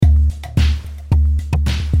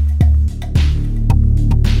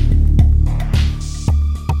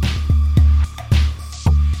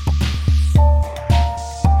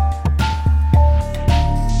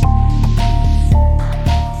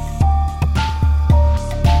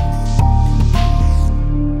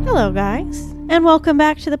Hello, guys, and welcome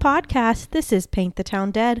back to the podcast. This is Paint the Town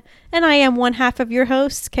Dead, and I am one half of your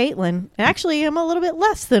hosts, Caitlin. Actually, I'm a little bit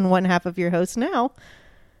less than one half of your host now.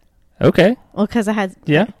 Okay. Well, because I had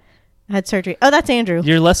surgery. Oh, that's Andrew.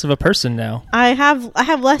 You're less of a person now. I have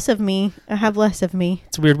less of me.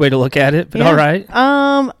 It's a weird way to look at it, but all right.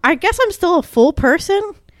 I guess I'm still a full person,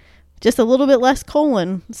 just a little bit less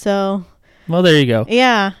colon. So. Well, there you go.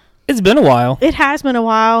 Yeah. It's been a while. It has been a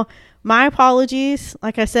while. My apologies.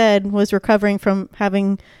 Like I said, was recovering from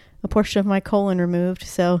having a portion of my colon removed.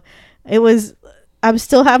 So I'm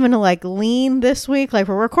still having to lean this week. Like,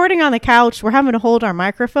 we're recording on the couch. We're having to hold our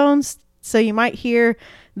microphones. So you might hear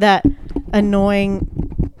that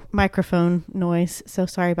annoying microphone noise. So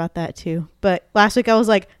sorry about that too. But last week I was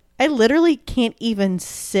like, I literally can't even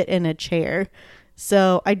sit in a chair.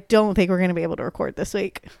 So I don't think we're going to be able to record this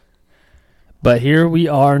week. But here we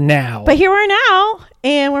are now.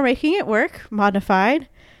 And we're making it work. Modified.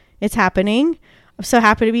 It's happening. I'm so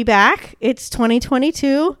happy to be back. It's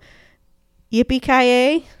 2022.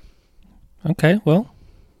 Yippee-ki-yay. Okay, well,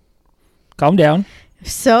 calm down.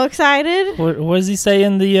 So excited. What does he say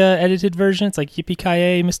in the edited version? It's like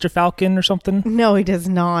yippee-ki-yay, Mr. Falcon or something? No, he does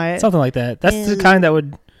not. Something like that. That's the kind that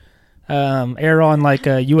would air on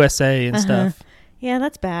USA and stuff. Yeah,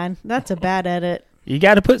 that's bad. That's a bad edit. You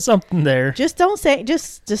got to put something there. Just don't say.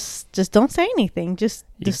 Just don't say anything. Just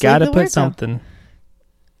got to put something.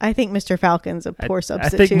 I think Mr. Falcon's a poor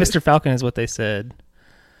substitute. I think Mr. Falcon is what they said.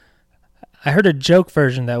 I heard a joke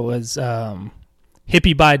version that was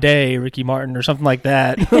hippie by day, Ricky Martin, or something like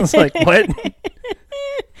that. I was like, what?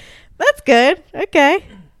 That's good. Okay.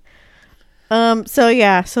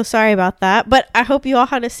 So sorry about that, but I hope you all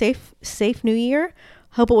had a safe New Year.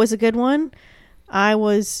 Hope it was a good one. I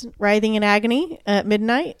was writhing in agony at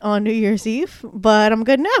midnight on New Year's Eve, but I'm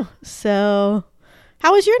good now. So,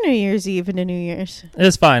 how was your New Year's Eve into New Year's? It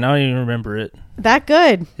was fine. I don't even remember it. That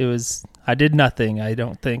good? I did nothing, I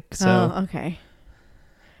don't think. So. Oh, okay.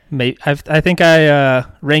 I think I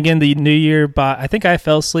rang in the New Year I think I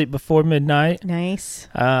fell asleep before midnight. Nice.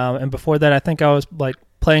 And before that, I think I was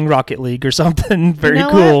playing Rocket League or something. Very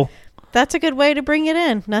cool. What? That's a good way to bring it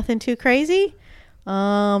in. Nothing too crazy.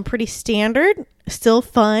 Pretty standard. Still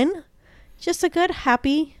fun. Just a good,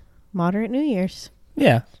 happy, moderate New Year's.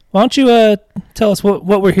 Yeah. Why don't you tell us what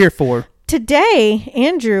we're here for? Today,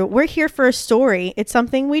 Andrew, we're here for a story. It's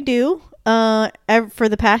something we do for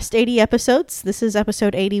the past 80 episodes. This is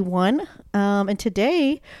episode 81. And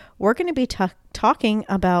today we're going to be talking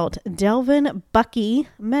about Delvin Bucky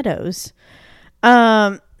Meadows.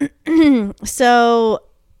 So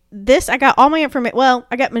this, I got all my information. Well,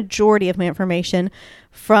 I got majority of my information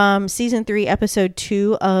from season 3, episode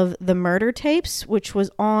 2 of The Murder Tapes, which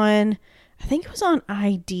was on, I think it was on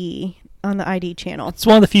ID, on the ID channel. It's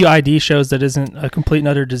one of the few ID shows that isn't a complete and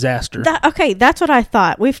utter disaster. Okay, that's what I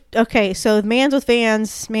thought. So Mans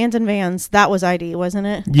and Vans, that was ID, wasn't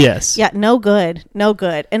it? Yes. Yeah, no good.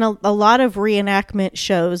 And a lot of reenactment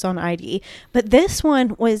shows on ID. But this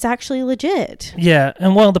one was actually legit. Yeah,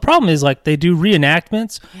 and well, the problem is they do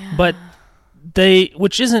reenactments, but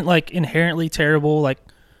which isn't inherently terrible.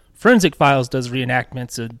 Forensic Files does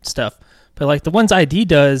reenactments and stuff, but the ones ID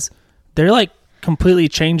does, they're completely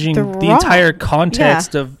changing the entire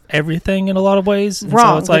context of everything in a lot of ways. And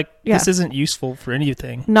wrong. So it's this isn't useful for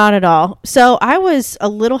anything. Not at all. So I was a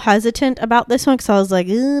little hesitant about this one because I was like, I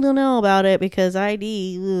don't know about it because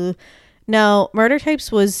ID. No, Murder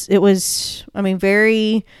Tapes was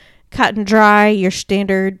very cut and dry, your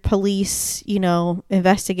standard police,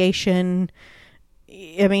 investigation.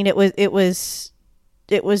 I mean, it was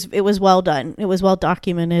well done. It was well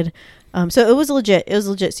documented. So it was legit. It was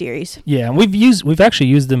a legit series. Yeah, and we've actually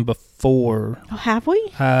used them before. Oh, have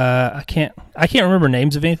we? I can't remember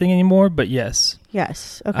names of anything anymore, but yes.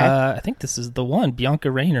 Yes. Okay. I think this is the one, Bianca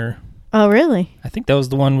Rayner. Oh, really? I think that was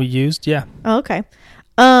the one we used. Yeah. Oh, okay.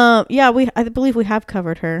 Yeah, I believe we have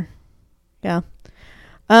covered her. Yeah.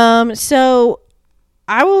 So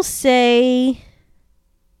I will say,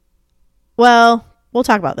 well, we'll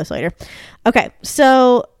talk about this later. Okay.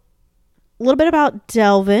 So a little bit about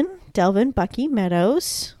Delvin Bucky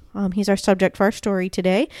Meadows. He's our subject for our story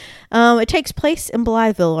today. It takes place in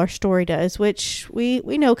Blytheville, our story does, which we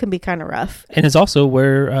know can be kind of rough. And it's also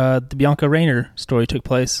where the Bianca Rayner story took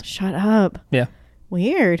place. Shut up. Yeah.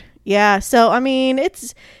 Weird. Yeah. So, I mean,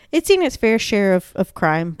 it's seen its fair share of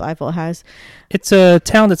crime, Blytheville has. It's a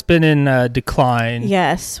town that's been in decline.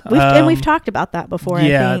 Yes. We've talked about that before,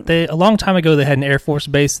 yeah, I think. A long time ago, they had an Air Force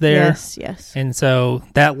base there. Yes. And so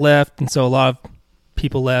that left, and so a lot of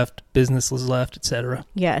people left, businesses left, etc.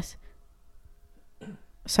 Yes.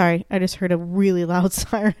 Sorry, I just heard a really loud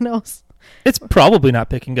siren. It's probably not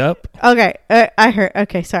picking up. Okay, I heard.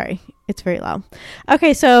 Okay, sorry. It's very loud.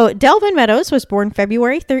 Okay, so Delvin Meadows was born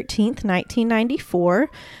February 13th, 1994.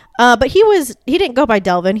 But he didn't go by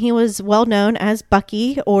Delvin. He was well known as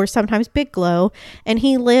Bucky or sometimes Big Glow, and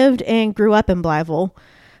he lived and grew up in Blytheville.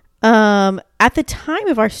 At the time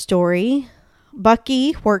of our story,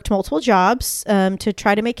 Bucky worked multiple jobs to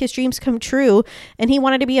try to make his dreams come true, and he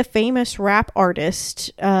wanted to be a famous rap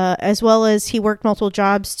artist, as well as he worked multiple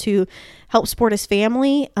jobs to help support his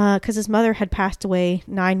family because his mother had passed away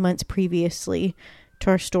 9 months previously to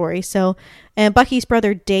our story. So, and Bucky's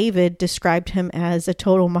brother David described him as a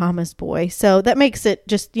total mama's boy. So that makes it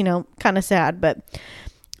just, kind of sad. But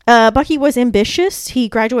Bucky was ambitious. He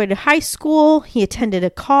graduated high school. He attended a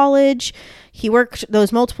college. He worked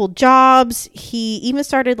those multiple jobs. He even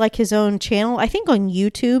started like his own channel, I think on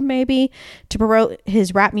YouTube maybe, to promote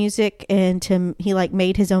his rap music, and he like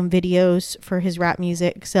made his own videos for his rap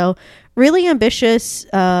music. So really ambitious,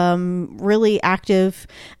 really active.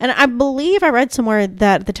 And I believe I read somewhere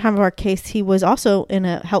that at the time of our case, he was also in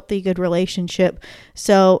a healthy, good relationship.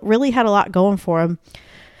 So really had a lot going for him.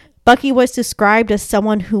 Bucky was described as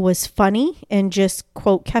someone who was funny and just,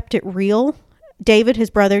 quote, kept it real. David, his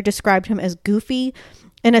brother, described him as goofy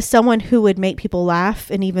and as someone who would make people laugh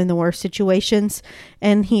in even the worst situations.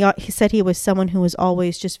 And he said he was someone who was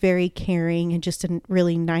always just very caring and just a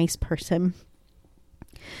really nice person.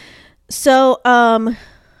 So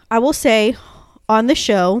I will say on the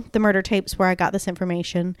show, The Murder Tapes, where I got this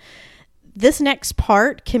information, this next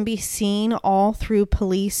part can be seen all through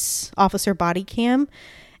police officer body cam.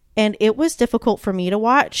 And it was difficult for me to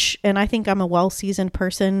watch. And I think I'm a well-seasoned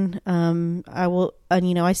person.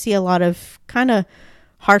 I see a lot of kind of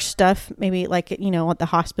harsh stuff, maybe like, at the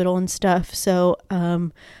hospital and stuff. So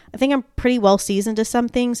I think I'm pretty well-seasoned to some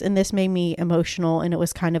things. And this made me emotional and it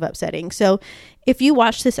was kind of upsetting. So if you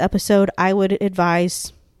watch this episode, I would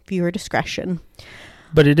advise viewer discretion.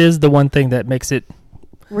 But it is the one thing that makes it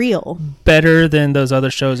real, better than those other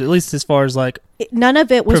shows, at least as far as like none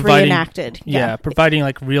of it was reenacted. Providing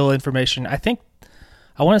like real information. I think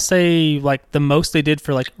I want to say like the most they did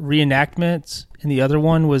for like reenactments in the other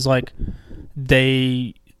one was like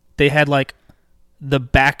they had like the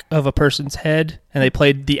back of a person's head and they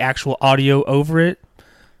played the actual audio over it.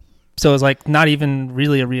 So it was like not even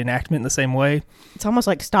really a reenactment in the same way. It's almost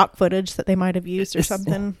like stock footage that they might have used or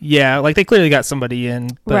something. Yeah, like they clearly got somebody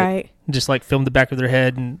in, but right. Just like filmed the back of their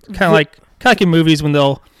head, and kind of like in movies when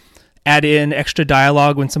they'll add in extra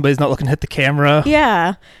dialogue when somebody's not looking at the camera.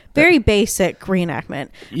 Yeah, very basic reenactment.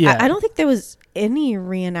 Yeah, I don't think there was any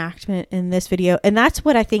reenactment in this video, and that's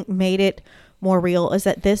what I think made it more real, is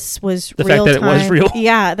that this was the real fact that time. It was real.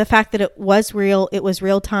 Yeah, the fact that it was real, it was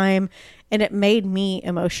real time, and it made me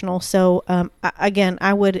emotional. So again,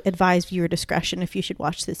 I would advise viewer discretion if you should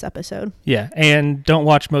watch this episode. Yeah, and don't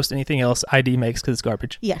watch most anything else ID makes because it's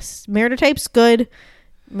garbage. Yes, Murder Tapes good,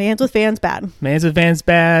 Mans with Vans bad. Mans with Vans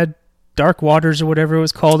bad. Dark Waters or whatever it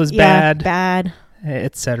was called is bad,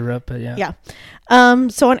 etc. But yeah.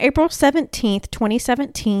 So on April 17th,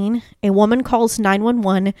 2017, a woman calls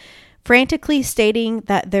 911 frantically stating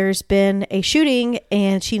that there's been a shooting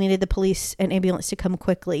and she needed the police and ambulance to come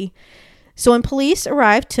quickly. So when police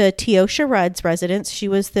arrived to Teosha Rudd's residence, she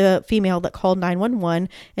was the female that called 911,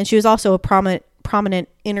 and she was also a prominent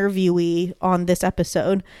interviewee on this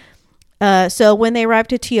episode. So when they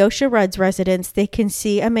arrived at Teosha Rudd's residence, they can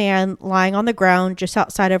see a man lying on the ground just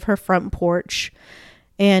outside of her front porch.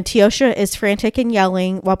 And Teosha is frantic and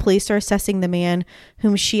yelling while police are assessing the man,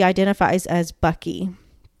 whom she identifies as Bucky.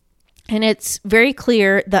 And it's very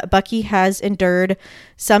clear that Bucky has endured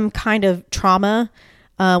some kind of trauma,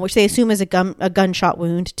 which they assume is a gunshot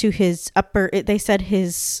wound to his they said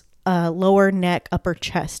his lower neck, upper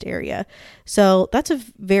chest area. So that's a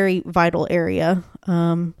very vital area.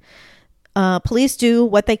 Police do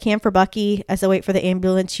what they can for Bucky as they wait for the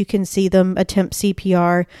ambulance. You can see them attempt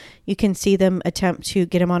CPR. You can see them attempt to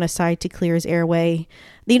get him on a side to clear his airway.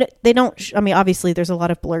 They don't, obviously there's a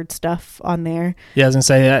lot of blurred stuff on there. Yeah, I was going to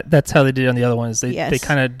say that's how they did on the other ones. They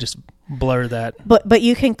kind of just blur that. But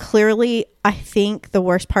you can clearly, I think the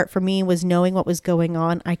worst part for me was knowing what was going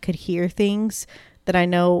on. I could hear things that I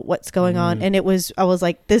know what's going on. And I was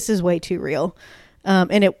like, this is way too real.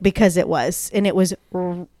 Because it was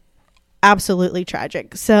absolutely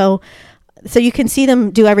tragic. So you can see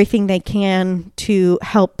them do everything they can to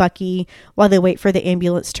help Bucky while they wait for the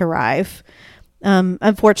ambulance to arrive.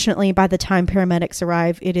 Unfortunately, by the time paramedics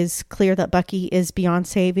arrive, it is clear that Bucky is beyond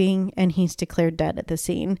saving and he's declared dead at the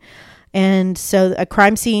scene. And so a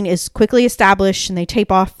crime scene is quickly established and they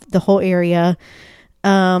tape off the whole area.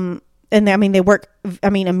 and I mean, they work, I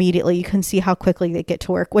mean, immediately. You can see how quickly they get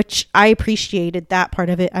to work, which I appreciated that part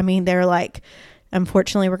of it. I mean, they're like,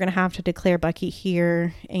 unfortunately, we're going to have to declare Bucky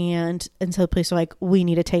here. And so the police are like, we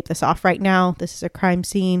need to tape this off right now. This is a crime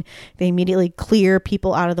scene. They immediately clear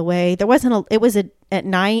people out of the way. It was at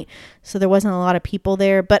night, so there wasn't a lot of people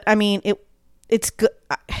there. But I mean, it's good.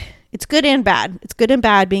 It's good and bad. It's good and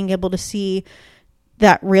bad being able to see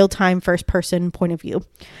that real-time first-person point of view.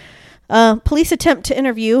 Police attempt to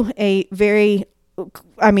interview a very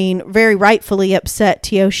rightfully upset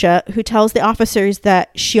Teosha, who tells the officers that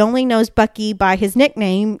she only knows Bucky by his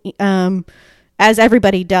nickname, as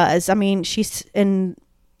everybody does. I mean, she's in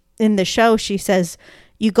the show, she says,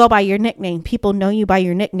 you go by your nickname. People know you by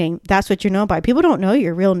your nickname. That's what you're known by. People don't know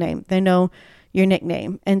your real name. They know your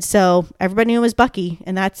nickname. And so everybody knew it was Bucky,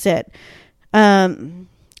 and that's it.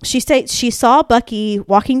 She states she saw Bucky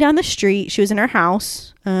walking down the street. She was in her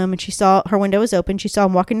house, and she saw her window was open. She saw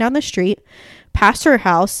him walking down the street past her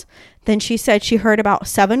house. Then she said she heard about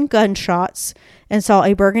 7 gunshots and saw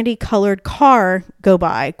a burgundy colored car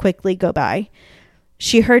quickly go by.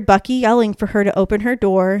 She heard Bucky yelling for her to open her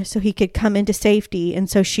door so he could come into safety. And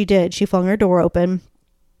so she did. She flung her door open,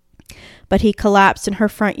 but he collapsed in her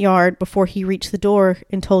front yard before he reached the door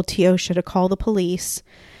and told Teosha to call the police.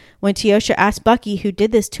 When Teosha asked Bucky who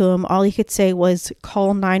did this to him, all he could say was,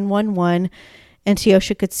 call 911. And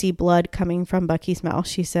Teosha could see blood coming from Bucky's mouth,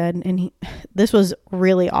 she said. And this was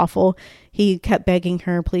really awful. He kept begging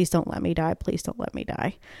her, please don't let me die. Please don't let me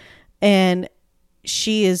die. And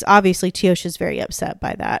Teosha's very upset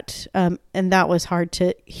by that. And that was hard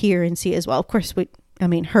to hear and see as well. Of course,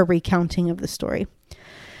 her recounting of the story.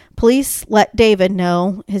 Police let David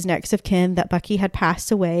know, his next of kin, that Bucky had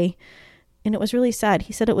passed away. And it was really sad.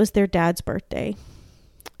 He said it was their dad's birthday.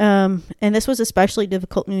 And this was especially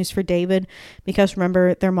difficult news for David because,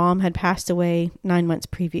 remember, their mom had passed away 9 months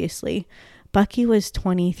previously. Bucky was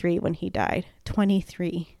 23 when he died.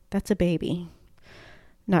 23. That's a baby.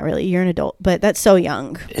 Not really. You're an adult, but that's so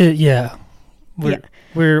young. Yeah.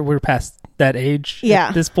 We're past that age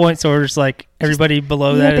at this point. So we're just like, everybody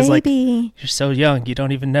below that is like, you're so young. You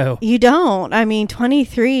don't even know. You don't. I mean,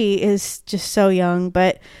 23 is just so young,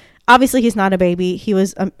 but obviously he's not a baby. He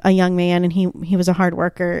was a young man, and he was a hard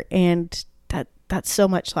worker, and that's so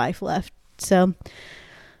much life left. So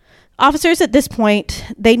officers at this point,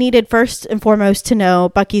 they needed first and foremost to know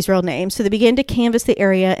Bucky's real name. So they began to canvass the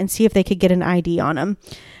area and see if they could get an ID on him.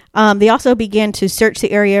 They also began to search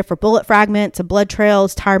the area for bullet fragments and blood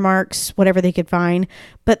trails, tire marks, whatever they could find,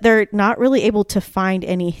 but they're not really able to find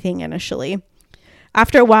anything initially.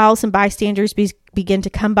 After a while, some bystanders begin to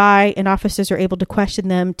come by, and officers are able to question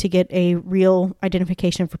them to get a real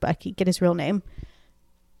identification for Bucky, get his real name.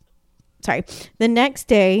 The next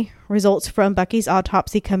day, results from Bucky's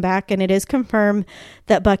autopsy come back, and it is confirmed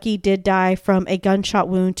that Bucky did die from a gunshot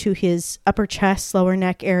wound to his upper chest, lower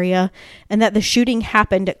neck area, and that the shooting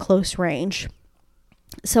happened at close range.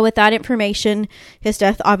 So with that information, his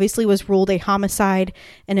death obviously was ruled a homicide,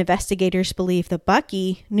 and investigators believe that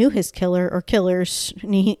Bucky knew his killer or killers.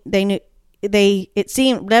 It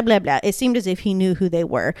seemed blah, blah, blah. It seemed as if he knew who they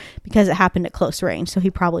were because it happened at close range. So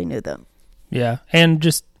he probably knew them. Yeah. And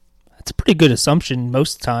just, it's a pretty good assumption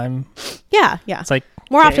most of the time. Yeah. Yeah. It's like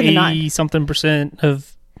more often than not, 80-something%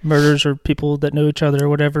 of murders are people that know each other or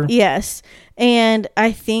whatever. Yes. And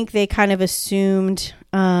I think they kind of assumed,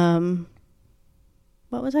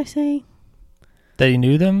 what was I saying? That he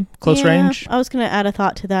knew them? Close range? I was going to add a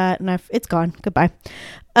thought to that, and it's gone. Goodbye.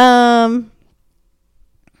 I'm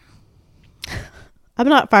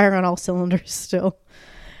not firing on all cylinders still.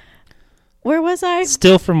 Where was I?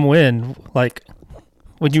 Still from when? Like,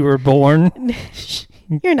 when you were born?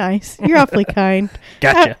 You're nice. You're awfully kind.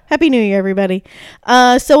 Gotcha. Happy New Year, everybody.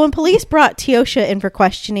 So when police brought Teosha in for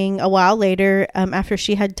questioning a while later, after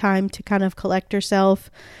she had time to kind of collect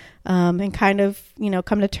herself, and kind of,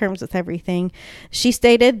 come to terms with everything, she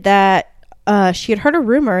stated that she had heard a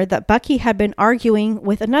rumor that Bucky had been arguing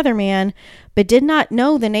with another man, but did not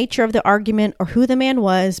know the nature of the argument or who the man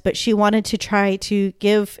was, but she wanted to try to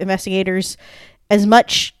give investigators as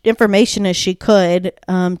much information as she could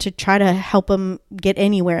to try to help them get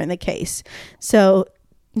anywhere in the case. So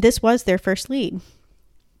this was their first lead.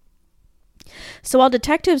 So while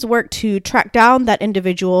detectives worked to track down that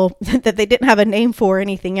individual that they didn't have a name for or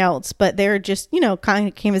anything else, but they're just, kind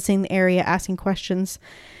of canvassing the area, asking questions,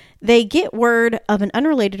 they get word of an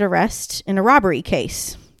unrelated arrest in a robbery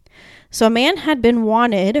case. So a man had been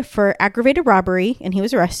wanted for aggravated robbery, and he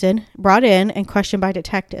was arrested, brought in, and questioned by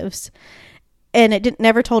detectives. And it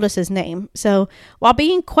never told us his name. So while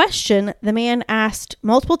being questioned, the man asked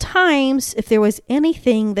multiple times if there was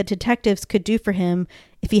anything the detectives could do for him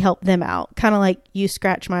if he helped them out. Kind of like, you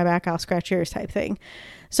scratch my back, I'll scratch yours type thing.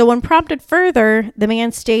 So when prompted further, the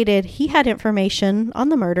man stated he had information on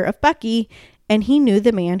the murder of Bucky and he knew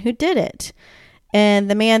the man who did it. And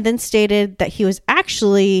the man then stated that he was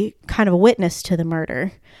actually kind of a witness to the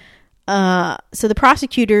murder. So the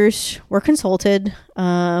prosecutors were consulted,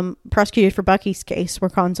 prosecutors for Bucky's case were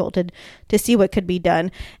consulted to see what could be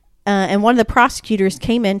done. And one of the prosecutors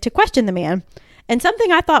came in to question the man. And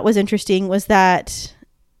something I thought was interesting was that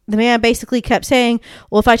the man basically kept saying,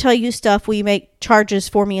 well, if I tell you stuff, will you make charges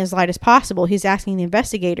for me as light as possible? He's asking the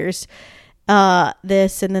investigators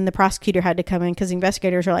this, and then the prosecutor had to come in because the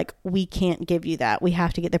investigators are like, we can't give you that. We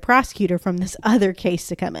have to get the prosecutor from this other case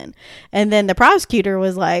to come in. And then the prosecutor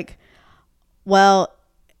was like, well,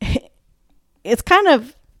 it's kind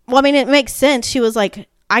of, well, I mean, it makes sense. She was like,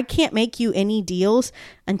 I can't make you any deals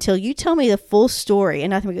until you tell me the full story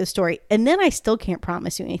and nothing but the story. And then I still can't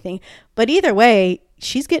promise you anything. But either way,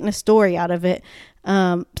 she's getting a story out of it.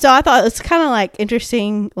 So I thought it's kind of like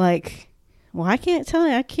interesting, like, well, I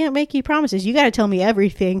can't make you promises. You got to tell me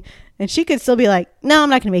everything. And she could still be like, no, I'm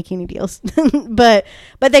not going to make you any deals. but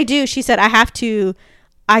they do. She said,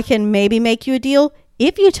 I can maybe make you a deal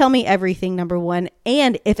if you tell me everything, number one,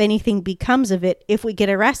 and if anything becomes of it, if we get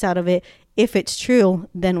arrest out of it, if it's true,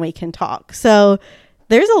 then we can talk. So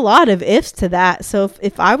there's a lot of ifs to that. So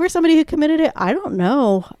if I were somebody who committed it, I don't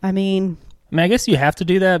know. I mean, I guess you have to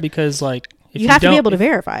do that because, like, if you have to be able to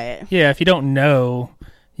verify it. Yeah, if you don't know,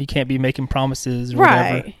 you can't be making promises or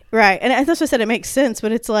whatever. Right. And that's what I said. It makes sense,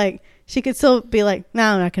 but it's like she could still be like,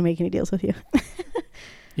 no, I'm not going to make any deals with you.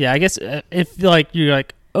 Yeah, I guess if like you're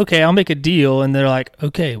like, okay, I'll make a deal, and they're like,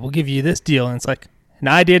 okay, we'll give you this deal, and it's like, and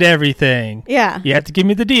I did everything. Yeah. You have to give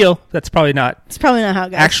me the deal. That's probably not. It's probably not how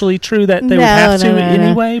it goes. Actually true that they would have to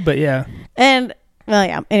anyway, but yeah. And, well,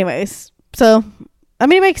 yeah, anyways. So, I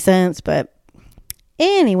mean, it makes sense, but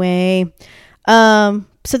anyway. So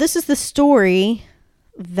this is the story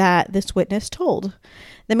that this witness told.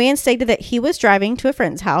 The man stated that he was driving to a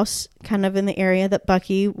friend's house, kind of in the area that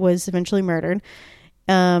Bucky was eventually murdered.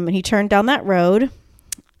 And he turned down that road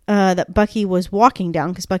that Bucky was walking down,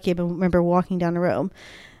 because Bucky had been, remember, walking down the road.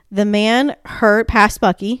 The man passed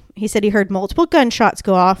Bucky. He said he heard multiple gunshots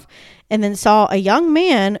go off and then saw a young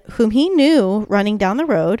man whom he knew running down the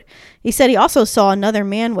road. He said he also saw another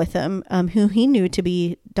man with him who he knew to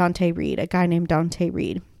be Dante Reed, a guy named Dante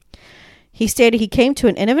Reed. He stated he came to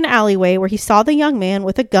an end of an alleyway where he saw the young man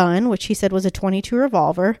with a gun, which he said was a .22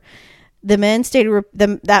 revolver. The man stated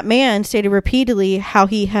that man stated repeatedly how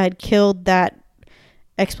he had killed that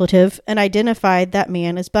expletive and identified that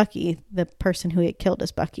man as Bucky, the person who he had killed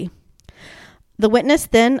as Bucky. The witness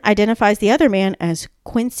then identifies the other man as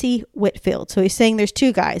Quincy Whitfield. So he's saying there's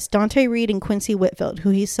two guys, Dante Reed and Quincy Whitfield,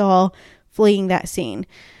 who he saw fleeing that scene.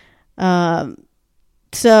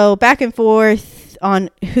 So back and forth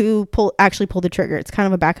on who actually pulled the trigger. It's kind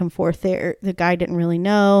of a back and forth there. The guy didn't really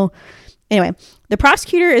know. Anyway, the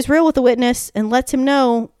prosecutor is real with the witness and lets him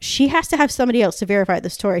know she has to have somebody else to verify the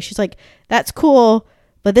story. She's like, that's cool,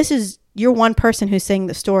 but this is you're one person who's saying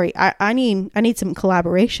the story. I need some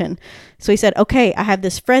collaboration. So he said, okay, I have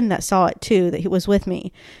this friend that saw it too, that he was with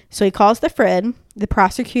me. So he calls the friend. The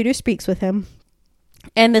prosecutor speaks with him.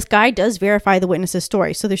 And this guy does verify the witness's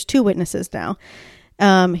story. So there's two witnesses now.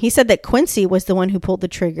 He said that Quincy was the one who pulled the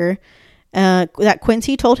trigger. That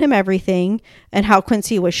Quincy told him everything and how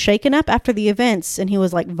Quincy was shaken up after the events. And he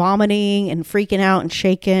was like vomiting and freaking out and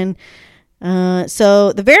shaken.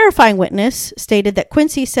 So the verifying witness stated that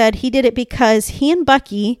Quincy said he did it because he and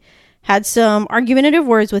Bucky had some argumentative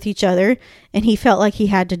words with each other and he felt like he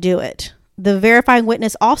had to do it. The verifying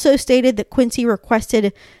witness also stated that Quincy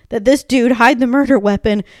requested that this dude hide the murder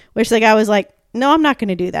weapon, which the guy was like, no, I'm not going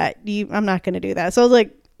to do that. I'm not going to do that. So I was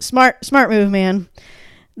like, smart move, man.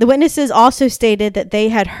 The witnesses also stated that they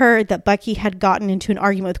had heard that Bucky had gotten into an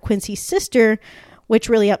argument with Quincy's sister, which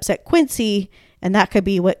really upset Quincy. And that could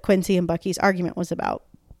be what Quincy and Bucky's argument was about.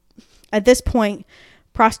 At this point,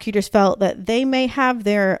 prosecutors felt that they may have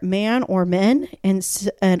their man or men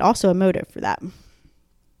and also a motive for that.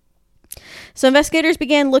 So investigators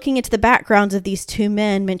began looking into the backgrounds of these two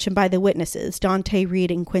men mentioned by the witnesses, Dante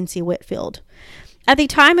Reed and Quincy Whitfield. At the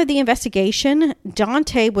time of the investigation,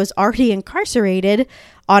 Dante was already incarcerated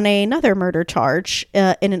on another murder charge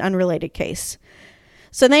in an unrelated case.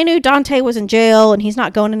 So they knew Dante was in jail and he's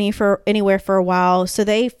not going anywhere for a while. So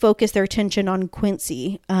they focused their attention on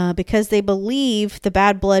Quincy because they believe the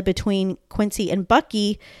bad blood between Quincy and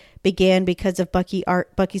Bucky began because of Bucky's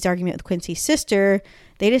argument with Quincy's sister.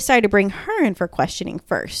 They decided to bring her in for questioning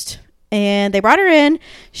first. And they brought her in.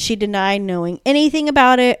 She denied knowing anything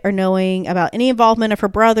about it or knowing about any involvement of her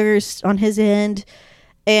brothers on his end.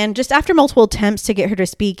 And just after multiple attempts to get her to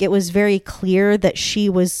speak, it was very clear that she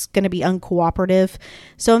was going to be uncooperative.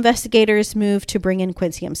 So investigators moved to bring in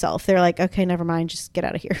Quincy himself. They're like, okay, never mind, just get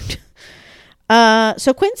out of here.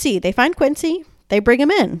 So Quincy, they find Quincy, they bring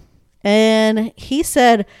him in. And he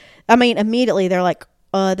said, immediately they're like,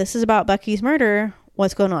 this is about Bucky's murder.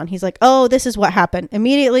 What's going on? He's like, oh, this is what happened.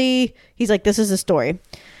 Immediately, he's like, this is the story.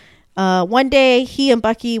 One day, he and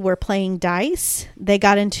Bucky were playing dice. They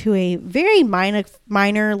got into a very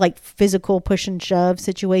minor, like physical push and shove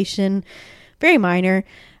situation. Very minor.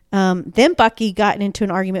 Then Bucky got into an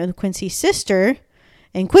argument with Quincy's sister,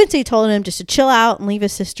 and Quincy told him just to chill out and leave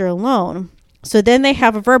his sister alone. So then they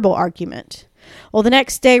have a verbal argument. Well, the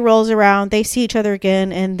next day rolls around, they see each other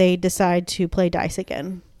again, and they decide to play dice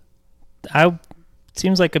again.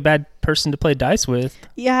 Seems like a bad person to play dice with.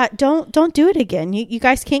 Yeah, don't do it again. You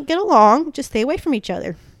guys can't get along. Just stay away from each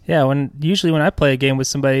other. Yeah, usually when I play a game with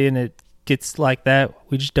somebody and it gets like that,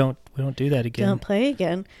 we don't do that again. Don't play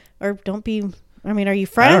again. Or don't be, are you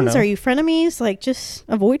friends? Are you frenemies? Like, just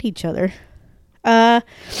avoid each other.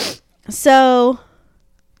 So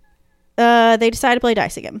they decided to play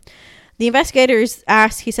dice again. The investigators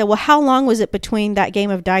asked, he said, well, how long was it between that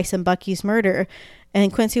game of dice and Bucky's murder?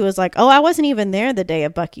 And Quincy was like, oh, I wasn't even there the day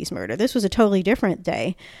of Bucky's murder. This was a totally different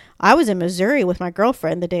day. I was in Missouri with my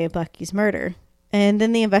girlfriend the day of Bucky's murder. And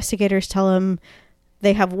then the investigators tell him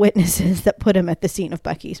they have witnesses that put him at the scene of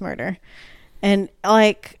Bucky's murder. And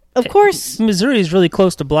like, of course, Missouri is really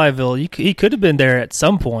close to Blytheville. He could have been there at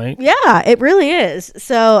some point. Yeah, it really is.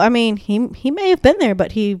 So, he may have been there,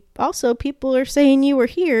 but he also, people are saying you were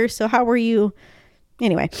here. So how were you?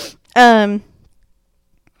 Anyway,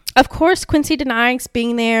 of course, Quincy denies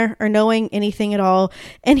being there or knowing anything at all.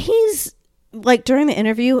 And he's, like, during the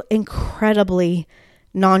interview, incredibly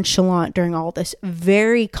nonchalant during all this.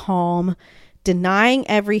 Very calm, denying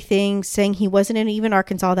everything, saying he wasn't in even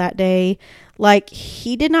Arkansas that day. Like,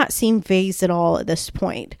 he did not seem phased at all at this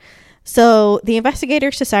point. So the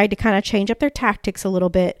investigators decide to kind of change up their tactics a little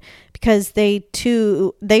bit because they've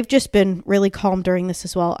just been really calm during this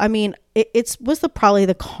as well. It was probably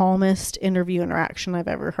the calmest interview interaction I've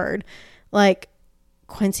ever heard. Like,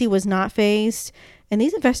 Quincy was not phased, and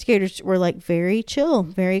these investigators were like very chill,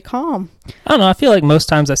 very calm. I don't know. I feel like most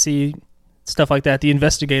times I see stuff like that, the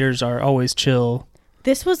investigators are always chill.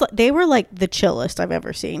 They were like the chillest I've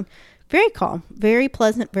ever seen. Very calm, very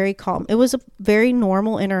pleasant, very calm. It was a very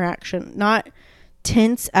normal interaction, not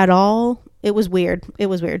tense at all. It was weird.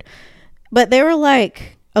 But they were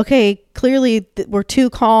like, okay, clearly we're too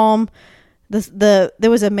calm. There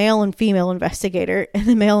was a male and female investigator, and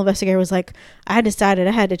the male investigator was like, I decided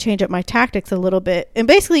I had to change up my tactics a little bit. And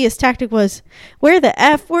basically his tactic was, where the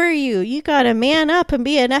F were you? You got to man up and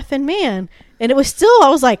be an effing man. And it was still, I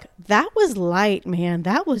was like, that was light, man.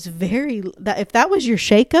 That was if that was your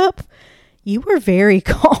shakeup, you were very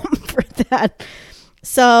calm for that.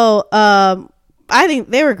 So, I think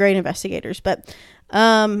they were great investigators, but,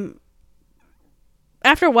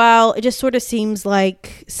 after a while, it just sort of seems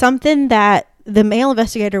like something that the male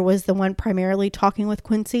investigator was the one primarily talking with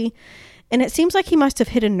Quincy. And it seems like he must have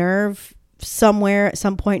hit a nerve somewhere at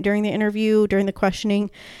some point during the interview, during the questioning.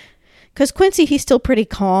 Because Quincy, he's still pretty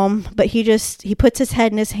calm, but he puts his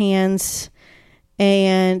head in his hands.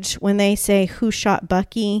 And when they say, who shot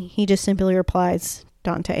Bucky, he just simply replies,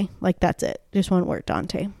 Dante. Like, that's it. Just one word,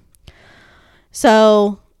 Dante.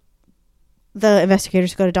 So the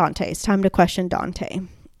investigators go to Dante. It's time to question Dante.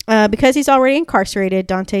 Because he's already incarcerated,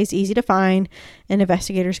 Dante's easy to find, and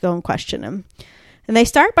investigators go and question him. And they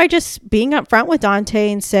start by just being upfront with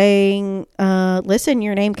Dante and saying, listen,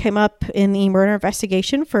 your name came up in the murder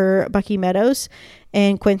investigation for Bucky Meadows,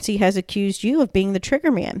 and Quincy has accused you of being the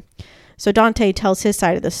trigger man. So Dante tells his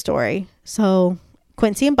side of the story. So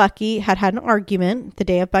Quincy and Bucky had an argument the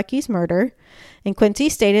day of Bucky's murder, and Quincy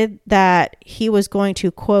stated that he was going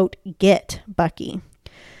to, quote, get Bucky.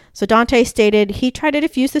 So Dante stated he tried to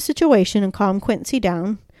defuse the situation and calm Quincy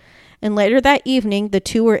down. And later that evening, the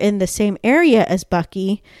two were in the same area as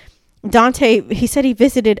Bucky. Dante, he said he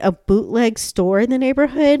visited a bootleg store in the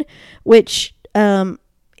neighborhood, which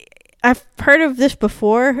I've heard of this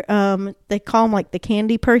before. They call them like the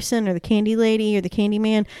candy person or the candy lady or the candy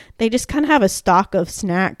man. They just kind of have a stock of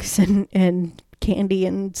snacks and candy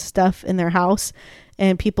and stuff in their house.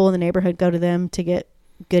 And people in the neighborhood go to them to get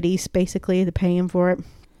goodies, basically, to pay them for it.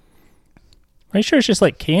 Are you sure it's just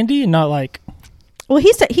like candy and not like... Well,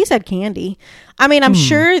 he said candy. I'm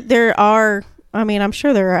sure there are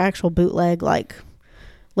actual bootleg like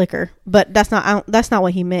liquor, but that's not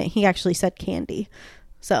what he meant. He actually said candy.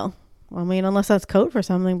 So, unless that's code for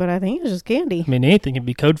something, but I think it's just candy. Anything can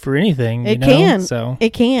be code for anything. It can. So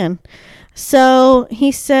it can. So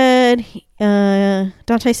he said,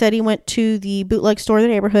 Dante said he went to the bootleg store in the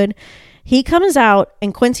neighborhood. He comes out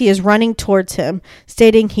and Quincy is running towards him,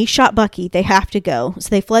 stating he shot Bucky. They have to go. So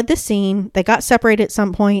they fled the scene. They got separated at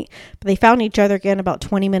some point, but they found each other again about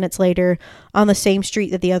 20 minutes later on the same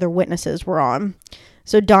street that the other witnesses were on.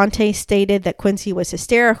 So Dante stated that Quincy was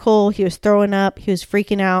hysterical. He was throwing up. He was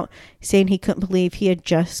freaking out, saying he couldn't believe he had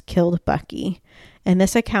just killed Bucky. And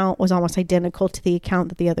this account was almost identical to the account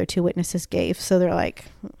that the other two witnesses gave. So they're like,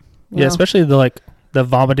 yeah, especially the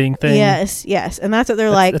vomiting thing. Yes. And that's what they're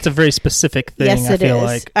like. That's a very specific thing, yes, I feel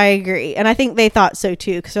like. I agree. And I think they thought so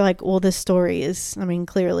too, because they're like, well, this story is,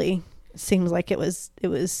 clearly seems like it was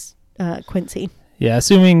Quincy. Yeah,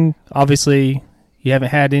 assuming obviously you haven't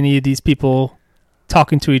had any of these people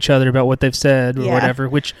talking to each other about what they've said or whatever,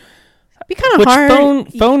 which be kind of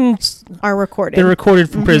hard. Phones are recorded. They're recorded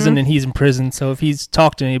from prison, and he's in prison. So if he's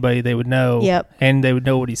talked to anybody, they would know. Yep. And they would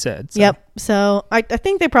know what he said. So. Yep. So I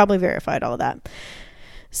think they probably verified all that.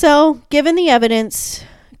 So given the evidence,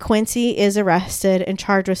 Quincy is arrested and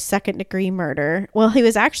charged with second-degree murder. Well, he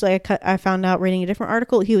was actually, I found out reading a different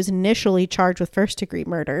article, he was initially charged with first-degree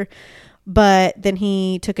murder. But then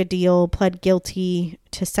he took a deal, pled guilty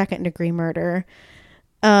to second-degree murder.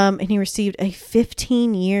 And he received a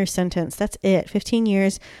 15-year sentence. That's it. 15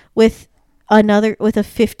 years with a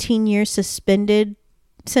 15-year suspended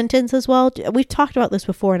sentence as well. We've talked about this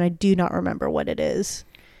before, and I do not remember what it is.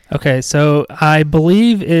 Okay, so I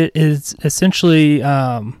believe it is essentially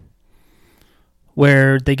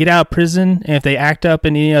where they get out of prison, and if they act up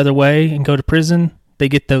in any other way and go to prison, they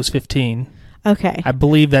get those 15. Okay. I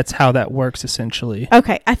believe that's how that works, essentially.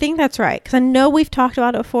 Okay, I think that's right, because I know we've talked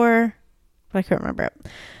about it before, but I couldn't remember it.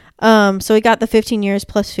 So he got the 15 years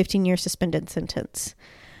plus 15-year suspended sentence.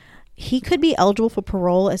 He could be eligible for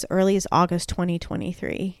parole as early as August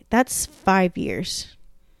 2023. That's 5 years.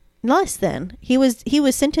 Less than. He was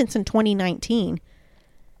sentenced in 2019.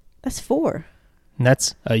 That's 4. And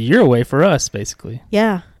that's a year away for us, basically.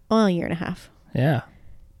 Yeah. Well, a year and a half. Yeah.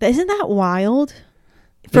 Isn't that wild?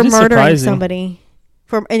 For murdering surprising. Somebody.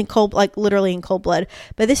 Literally in cold blood.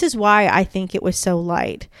 But this is why I think it was so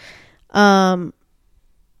light. And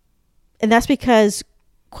that's because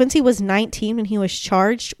Quincy was 19 when he was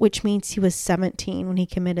charged, which means he was 17 when he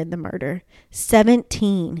committed the murder.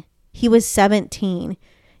 17. He was 17.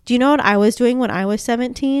 Do you know what I was doing when I was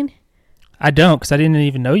 17? I don't, because I didn't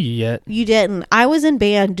even know you yet. You didn't. I was in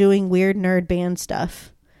band doing weird nerd band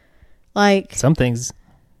stuff. Like, some things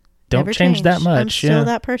don't change that much. I'm still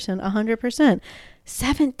that person, 100%.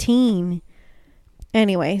 17.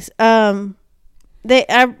 Anyways, I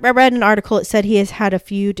read an article. It said he has had a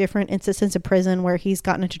few different instances in prison where he's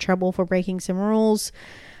gotten into trouble for breaking some rules.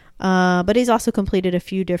 But he's also completed a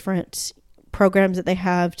few different programs that they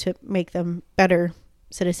have to make them better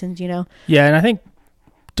citizens, you know? Yeah, and I think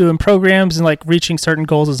doing programs and like reaching certain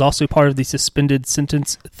goals is also part of the suspended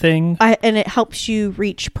sentence thing. And it helps you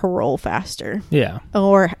reach parole faster. Yeah.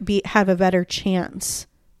 Or have a better chance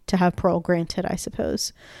to have parole granted, I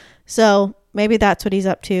suppose. So maybe that's what he's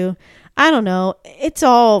up to. I don't know. It's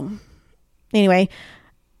all messed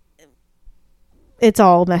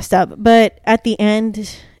up. But at the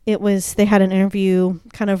end, they had an interview,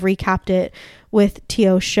 kind of recapped it with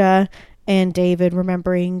Teosha and David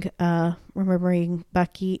remembering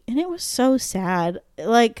Bucky. And it was so sad.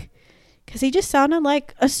 Like, because he just sounded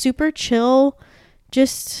like a super chill,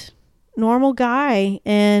 just normal guy.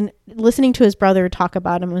 And listening to his brother talk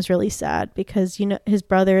about him was really sad because, you know, his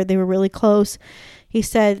brother, they were really close. He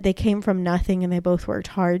said they came from nothing and they both worked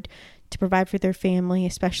hard to provide for their family,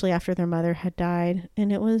 especially after their mother had died.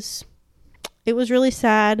 And it was really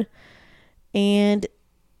sad. And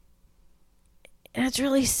it's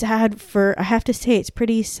really sad I have to say, it's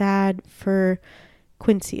pretty sad for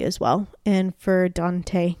Quincy as well. And for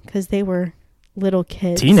Dante, because they were little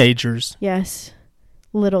kids. Teenagers. Yes.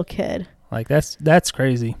 Little kid. Like, that's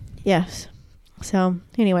crazy. Yes. So,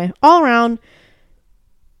 anyway, all around,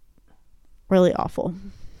 really awful.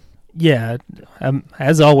 Yeah.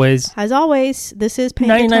 As always, this is Pain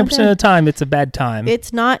 99% of the time, it's a bad time.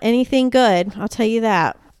 It's not anything good. I'll tell you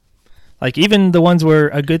that. Like, even the ones where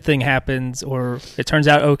a good thing happens or it turns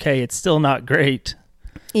out okay, it's still not great.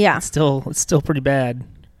 Yeah. It's still pretty bad.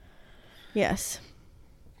 Yes.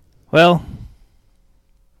 Well.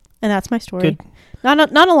 And that's my story. Good.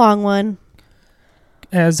 Not a long one.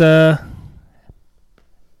 As the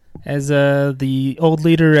old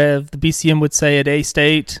leader of the BCM would say at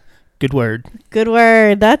A-State, good word. Good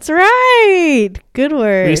word. That's right. Good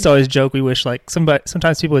word. We used to always joke. We wish like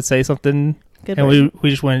sometimes people would say something, good and word.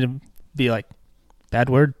 we just wanted to be like, bad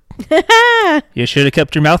word. You should have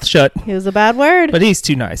kept your mouth shut. It was a bad word. But he's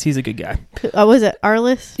too nice. He's a good guy. Oh, was it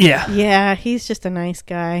Arliss? Yeah. Yeah, he's just a nice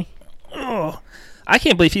guy. Oh, I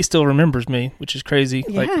can't believe he still remembers me, which is crazy.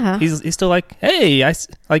 Yeah. Like he's still like, hey,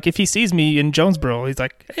 like if he sees me in Jonesboro, he's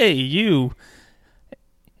like, hey, you,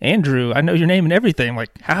 Andrew, I know your name and everything. I'm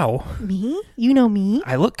like, how? Me? You know me?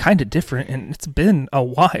 I look kind of different, and it's been a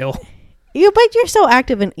while. But you're so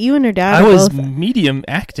active, and you and your dad I are was both... medium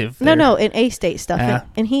active there. No, in A-State stuff, Yeah.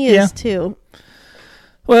 and he is too.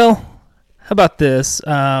 Well, how about this?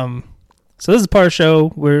 So this is part of the show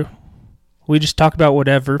where we just talk about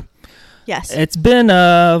whatever. Yes. It's been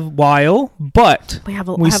a while, but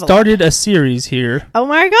we started a series here. Oh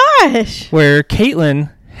my gosh! Where Caitlin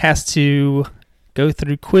has to go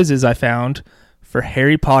through quizzes I found for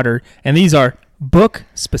Harry Potter, and these are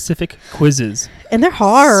book-specific quizzes. And they're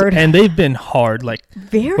hard. And they've been hard. Like,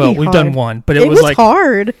 very well, we've hard. done one, but it was like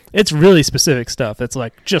hard. It's really specific stuff. It's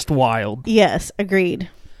like just wild. Yes, agreed.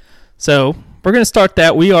 So we're going to start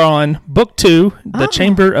that. We are on book 2, The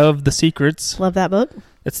Chamber of the Secrets. Love that book.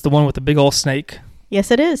 It's the one with the big old snake. Yes,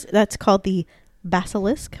 it is. That's called the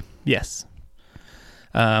Basilisk. Yes.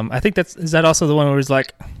 I think is that also the one where he's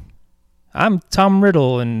like, I'm Tom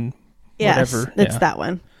Riddle and whatever. Yes, it's that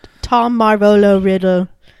one. Tom Marvolo Riddle.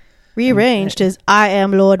 Rearranged as I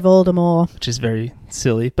am Lord Voldemort. Which is very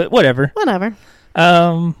silly, but whatever. Whatever.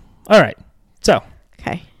 All right. So.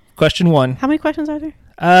 Okay. Question 1. How many questions are there?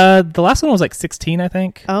 The last one was like 16, I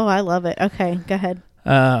think. Oh, I love it. Okay, go ahead.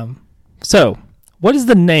 So, what is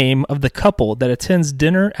the name of the couple that attends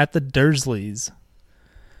dinner at the Dursleys?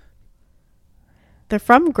 They're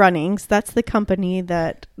from Grunnings. That's the company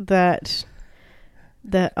that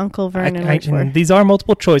Uncle Vernon works for. These are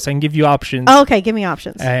multiple choice. I can give you options. Oh, okay. Give me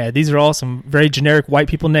options. These are all some very generic white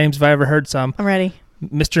people names if I ever heard some. I'm ready.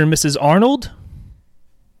 Mr. and Mrs. Arnold,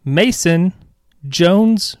 Mason,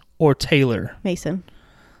 Jones, or Taylor? Mason.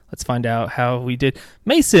 Let's find out how we did.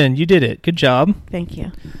 Mason, you did it. Good job. Thank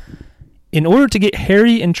you. In order to get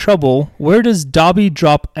Harry in trouble, where does Dobby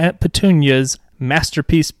drop Aunt Petunia's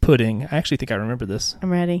masterpiece pudding? I actually think I remember this.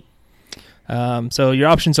 I'm ready. So your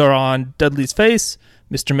options are on Dudley's face,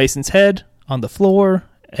 Mr. Mason's head, on the floor,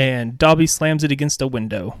 and Dobby slams it against a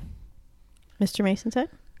window. Mr. Mason's head?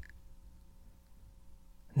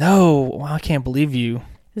 No, I can't believe you.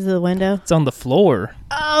 Is it the window? It's on the floor.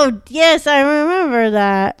 Oh, yes, I remember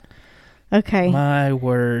that. Okay. My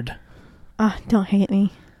word. Don't hate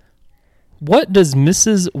me. What does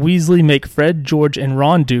Mrs. Weasley make Fred, George, and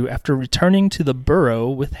Ron do after returning to the burrow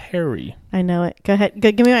with Harry? I know it. Go ahead.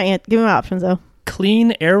 Give me my options, though.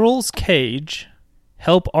 Clean Errol's cage,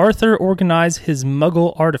 help Arthur organize his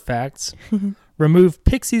Muggle artifacts, remove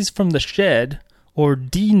pixies from the shed, or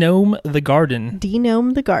de-gnome the garden.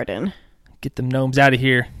 De-gnome the garden. Get them gnomes out of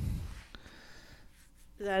here.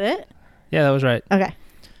 Is that it? Yeah, that was right. Okay.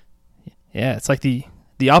 Yeah, it's like the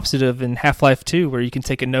opposite of in Half-Life 2, where you can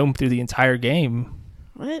take a gnome through the entire game.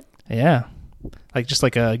 What? Yeah. Just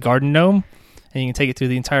like a garden gnome, and you can take it through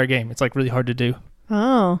the entire game. It's like really hard to do.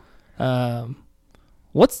 Oh.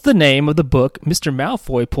 What's the name of the book Mr.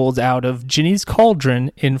 Malfoy pulls out of Ginny's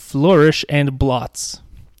Cauldron in Flourish and Blots?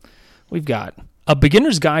 We've got A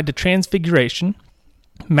Beginner's Guide to Transfiguration,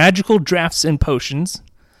 Magical Drafts and Potions,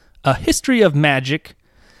 A History of Magic,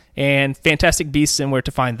 and Fantastic Beasts and Where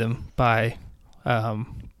to Find Them by,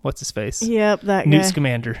 what's his face? Yep, that Newt guy.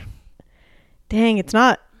 Scamander. Dang, it's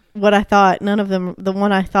not what I thought. None of them. The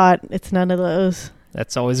one I thought, it's none of those.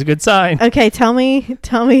 That's always a good sign. Okay, tell me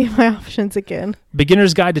my options again.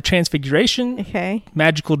 Beginner's Guide to Transfiguration, Okay.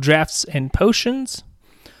 Magical Drafts and Potions,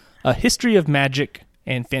 A History of Magic,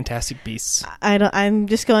 and Fantastic Beasts. I'm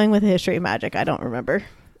just going with the History of Magic. I don't remember.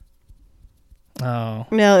 Oh.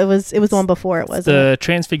 No, it was the one before. It was the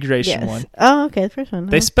Transfiguration one. Oh, okay, the first one.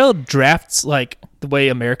 They spelled drafts like the way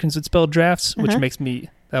Americans would spell drafts, which Uh-huh. makes me.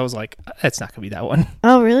 That was like, that's not gonna be that one.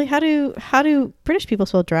 Oh, really? How do British people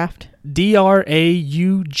spell draft?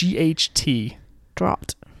 D-R-A-U-G-H-T.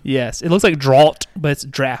 Draught. Yes, it looks like draught, but it's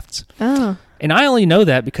drafts. Oh. And I only know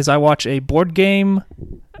that because I watch a board game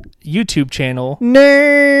YouTube channel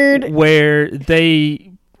Nerd. where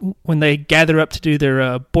when they gather up to do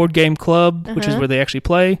their board game club, which is where they actually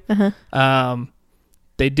play,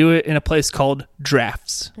 they do it in a place called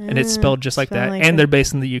Drafts, and it's spelled just like that. like and it. they're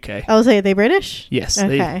based in the UK. I was say, are they British? Yes,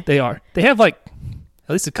 Okay. they are. They have like at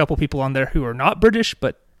least a couple people on there who are not British,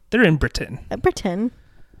 but they're in Britain. Britain.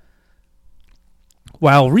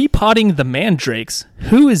 While repotting the mandrakes,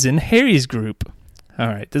 who is in Harry's group? All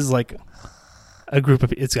right, this is like a group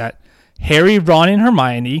of. It's got Harry, Ron, and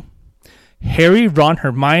Hermione. Harry, Ron,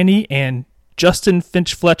 Hermione, and Justin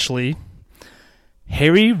Finch Fletchley.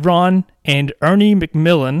 Harry, Ron, and Ernie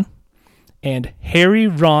Macmillan, and Harry,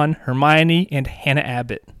 Ron, Hermione, and Hannah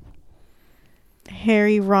Abbott.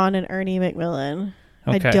 Harry, Ron, and Ernie Macmillan.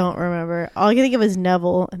 Okay. I don't remember. All I can think of is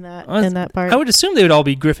Neville in that part. I would assume they would all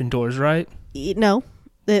be Gryffindors, right? No.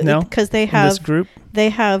 No? Because they In have this group? they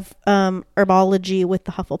have herbology with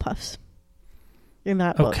the Hufflepuffs in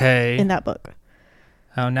that book. Okay. In that book.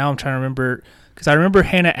 Oh, now I'm trying to remember, because I remember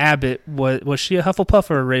Hannah Abbott. Was she a Hufflepuff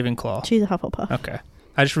or a Ravenclaw? She's a Hufflepuff. Okay.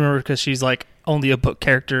 I just remember because she's like only a book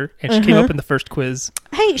character, and she came up in the first quiz.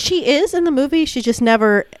 Hey, she is in the movie. She just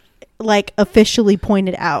never like officially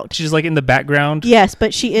pointed out. She's like in the background. Yes,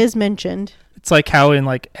 but she is mentioned. It's like how in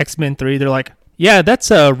like X-Men 3, they're like, yeah,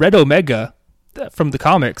 that's Red Omega from the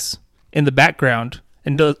comics in the background,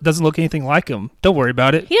 and doesn't look anything like him. Don't worry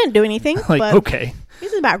about it. He didn't do anything. Like, but okay.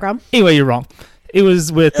 He's in the background. Anyway, you're wrong. It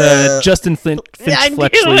was with Justin Finch I knew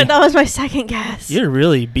Fletchley. it. That was my second guess. You're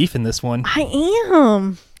really beefing this one. I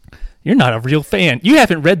am. You're not a real fan. You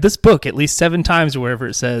haven't read this book at least 7 times or wherever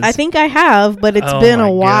it says. I think I have, but it's Oh been my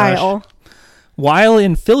a while. gosh. While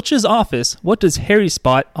in Filch's office, what does Harry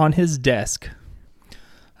spot on his desk?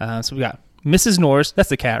 So we got Mrs. Norris. That's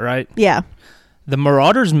the cat, right? Yeah. The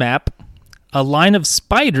Marauders map, a line of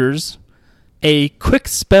spiders, a quick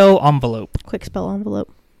spell envelope. Quick spell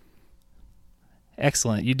envelope.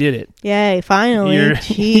 Excellent. You did it. Yay, finally. You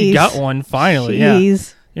Jeez. got one finally. Yeah.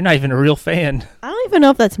 Jeez. You're not even a real fan. I don't even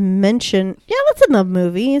know if that's mentioned. Yeah, that's in the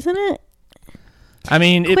movie, isn't it? I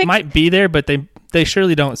mean, it Quick- might be there, but they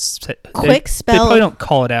surely don't. Quick They spell. probably don't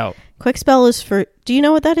call it out. Quick spell is for. Do you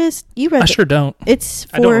know what that is? You read I it. sure don't. It's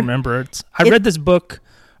for. I don't remember. I read this book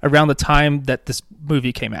around the time that this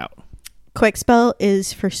movie came out. Quick spell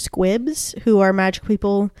is for squibs, who are magic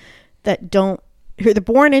people that don't. Who they're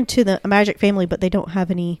born into the magic family, but they don't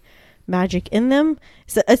have any magic in them.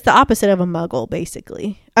 So it's the opposite of a muggle,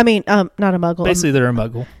 basically. I mean, not a muggle. Basically, they're a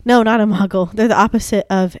muggle. No, not a muggle. They're the opposite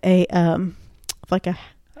of a like a.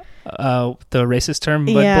 The racist term,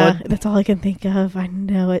 Yeah, mudblood. that's all I can think of. I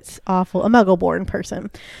know it's awful. A muggle-born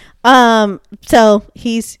person. So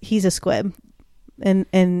he's a squib,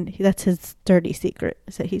 and that's his dirty secret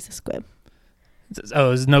is that he's a squib.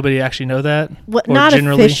 Oh, does nobody actually know that? What? Or Not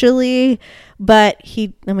generally? officially, but he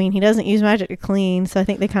doesn't use magic to clean, so I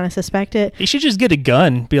think they kind of suspect it. He should just get a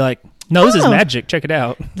gun. Be like, no, this is Oh. magic. Check it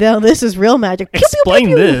out. No, this is real magic. Pew, pew, pew, Explain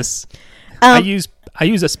pew. this. I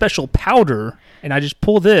use a special powder, and I just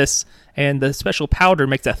pull this, and the special powder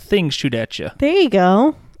makes a thing shoot at you. There you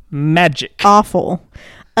go. Magic. Awful.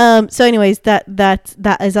 So anyways, that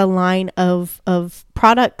is a line of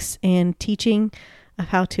products and teaching of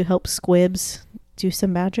how to help squibs do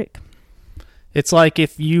some magic. It's like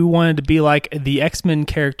if you wanted to be like the X-Men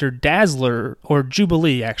character Dazzler, or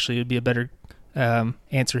Jubilee, actually, would be a better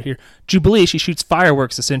answer here. Jubilee, she shoots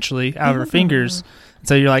fireworks essentially out of her fingers.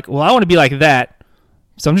 So you're like, well, I want to be like that,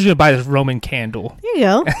 so I'm just going to buy this Roman candle. There you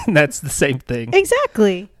go. And that's the same thing.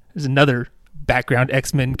 Exactly. There's another background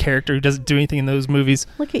X-Men character who doesn't do anything in those movies.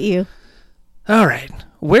 Look at you. All right.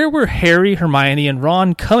 Where were Harry, Hermione, and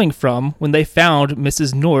Ron coming from when they found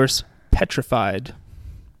Mrs. Norse petrified?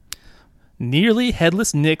 Nearly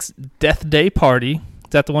Headless Nick's Death Day Party. Is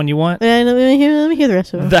that the one you want? Let me hear the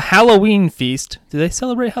rest of it. The Halloween Feast. Do they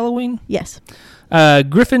celebrate Halloween? Yes.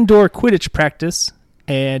 Gryffindor Quidditch practice.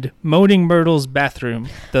 And Moaning Myrtle's bathroom.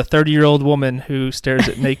 The 30-year-old woman who stares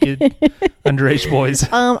at naked underage boys.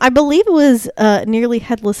 I believe it was Nearly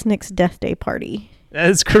Headless Nick's Death Day Party. That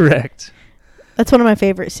is correct. That's one of my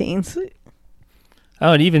favorite scenes.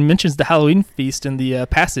 Oh, it even mentions the Halloween Feast in the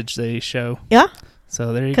passage they show. Yeah.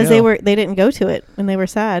 So there you go. Because they didn't go to it when they were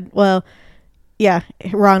sad. Well, yeah,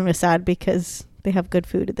 Ron was sad because they have good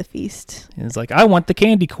food at the feast. And it's like, I want the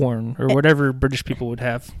candy corn, or whatever British people would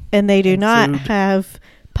have. And they do not food. have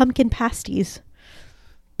pumpkin pasties.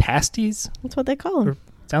 Pasties? That's what they call them.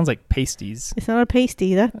 Sounds like pasties. It's not a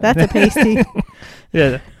pasty. That's a pasty.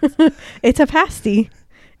 Yeah. It's a pasty.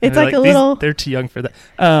 It's They're like a "These- little... They're too young for that.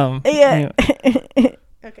 Yeah. Anyway,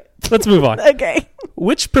 Okay. let's move on. Okay.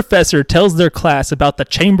 Which professor tells their class about the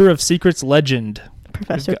Chamber of Secrets legend?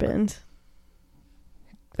 Professor We've got- Binns.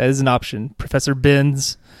 That is an option. Professor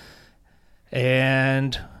Binns.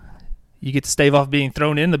 And you get to stave off being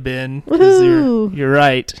thrown in the bin. 'Cause Woohoo. you're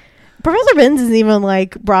right. Professor Binns isn't even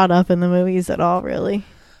like brought up in the movies at all, really.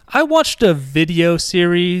 I watched a video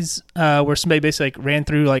series where somebody basically like ran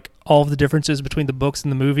through like all of the differences between the books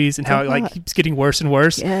and the movies and how it like keeps getting worse and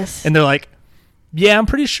worse. Yes. And they're like, yeah, I'm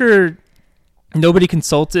pretty sure nobody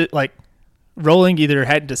consulted, like Rowling either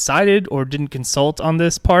hadn't decided or didn't consult on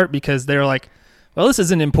this part because they're like, well, this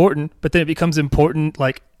isn't important, but then it becomes important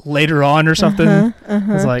like later on or something.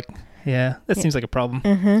 It's like, yeah, that seems like a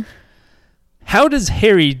problem. How does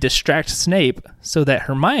Harry distract Snape so that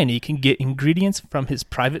Hermione can get ingredients from his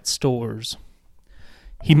private stores?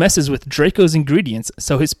 He messes with Draco's ingredients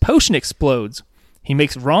so his potion explodes. He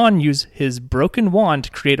makes Ron use his broken wand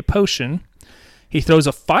to create a potion. He throws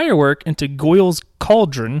a firework into Goyle's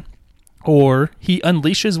cauldron. Or he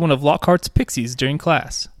unleashes one of Lockhart's pixies during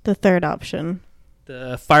class. The third option.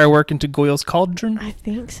 The firework into Goyle's cauldron? I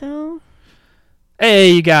think so.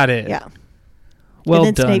 Hey, you got it. Yeah. Well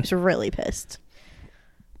and then done. Snape's really pissed.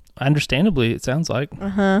 Understandably, it sounds like.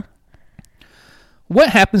 Uh-huh.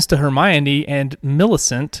 What happens to Hermione and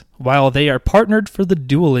Millicent while they are partnered for the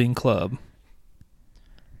dueling club?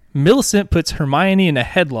 Millicent puts Hermione in a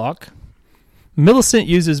headlock. Millicent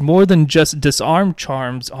uses more than just disarm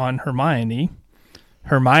charms on Hermione.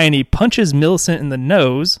 Hermione punches Millicent in the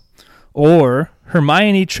nose. Or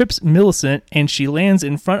Hermione trips Millicent and she lands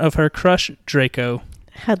in front of her crush, Draco.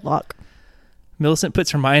 Headlock. Millicent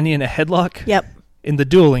puts Hermione in a headlock? Yep. In the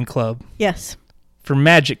dueling club. Yes. For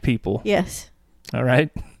magic people. Yes. All right.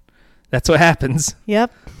 That's what happens.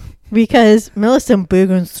 Yep. Because Millicent big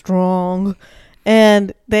and strong.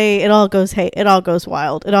 And it all goes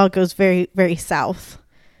wild. It all goes very, very south.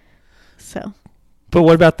 So. But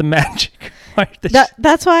what about the magic?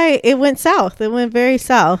 That's why it went south. It went very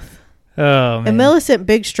south. Oh, man. And Millicent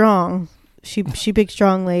big strong. She big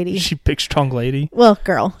strong lady. She big strong lady. Well,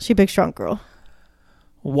 girl. She big strong girl.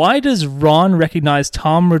 Why does Ron recognize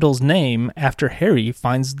Tom Riddle's name after Harry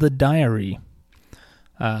finds the diary?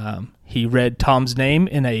 He read Tom's name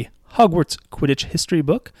in a Hogwarts Quidditch history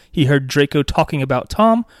book. He heard Draco talking about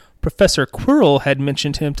Tom. Professor Quirrell had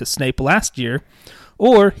mentioned him to Snape last year.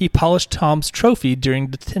 Or he polished Tom's trophy during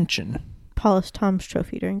detention. Polished Tom's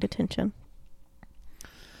trophy during detention.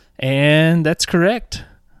 And that's correct.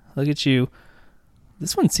 Look at you.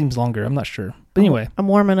 This one seems longer. I'm not sure. But anyway. I'm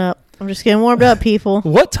warming up. I'm just getting warmed up, people.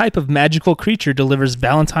 What type of magical creature delivers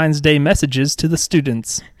Valentine's Day messages to the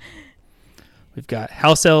students? We've got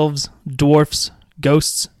house elves, dwarfs,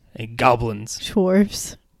 ghosts, and goblins.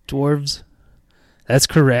 Dwarves. That's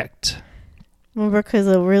correct. Remember, because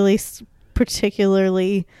they're really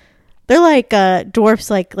particularly... They're like dwarfs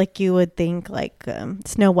like you would think, like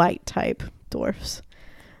Snow White type dwarfs.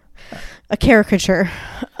 A caricature.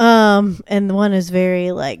 And the one is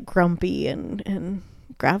very like grumpy and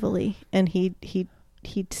gravelly. And he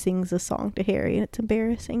sings a song to Harry, and it's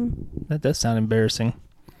embarrassing. That does sound embarrassing.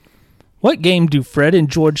 What game do Fred and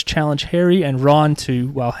George challenge Harry and Ron to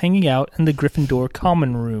while hanging out in the Gryffindor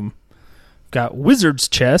common room? We've got Wizard's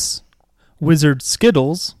Chess, Wizard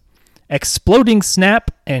Skittles, Exploding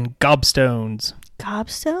Snap, and Gobstones.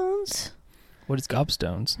 Gobstones? What is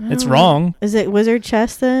Gobstones? It's wrong. Is it Wizard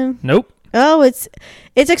Chess then? Nope. Oh, it's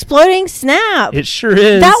Exploding Snap. It sure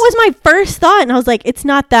is. That was my first thought, and I was like, it's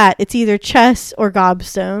not that. It's either chess or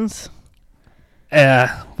Gobstones.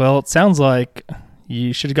 Well, it sounds like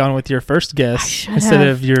you should have gone with your first guess instead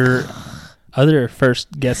of your other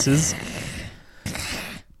first guesses.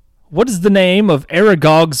 What is the name of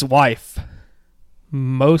Aragog's wife?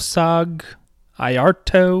 Mosag,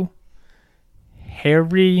 Iarto,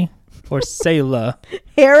 Harry, or Selah?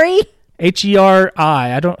 Harry? Heri.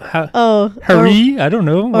 I don't have. Oh. Harry? I don't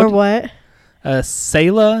know. Or what?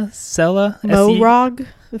 Selah? Morog?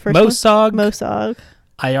 The first Mosag. one? Mosag.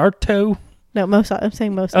 Iarto. No, Mosag. I'm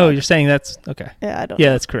saying Mosag. Oh, you're saying that's okay. Yeah, I don't know.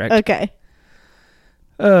 know. That's correct. Okay.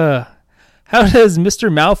 How does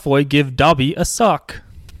Mr. Malfoy give Dobby a sock?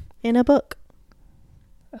 In a book.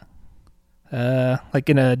 Like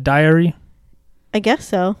in a diary? I guess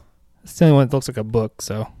so. It's the only one that looks like a book,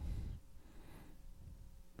 so.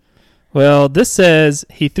 Well, this says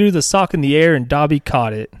he threw the sock in the air and Dobby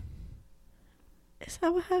caught it. Is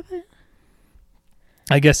that what happened?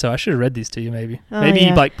 I guess so. I should have read these to you, maybe. Oh, maybe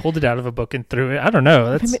yeah. he pulled it out of a book and threw it. I don't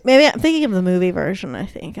know. Maybe I'm thinking of the movie version, I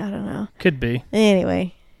think. I don't know. Could be.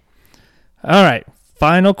 Anyway. All right.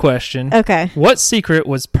 Final question. Okay. What secret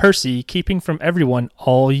was Percy keeping from everyone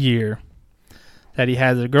all year? That he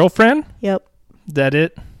has a girlfriend? Yep. That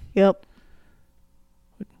it? Yep.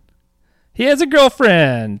 He has a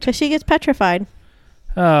girlfriend. Because she gets petrified.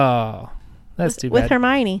 Oh, that's too bad. With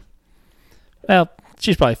Hermione. Well,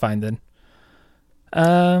 she's probably fine then.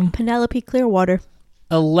 Penelope Clearwater.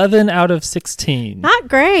 11 out of 16. Not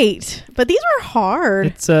great, but these were hard.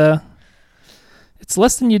 It's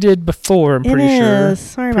less than you did before, I'm pretty sure.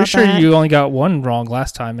 Sorry pretty about sure that. You only got one wrong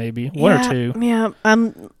last time, maybe. One or two. Yeah,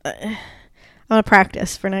 I'm gonna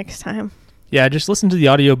practice for next time. Yeah, just listen to the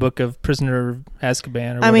audiobook of Prisoner of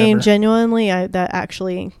Azkaban or whatever. I mean, genuinely, I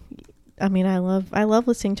love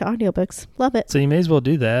listening to audiobooks. Love it. So you may as well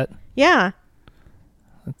do that. Yeah.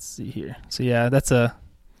 Let's see here. So yeah, it's a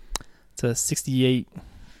 68.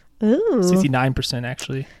 Ooh. 69%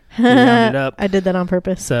 actually. You rounded up. I did that on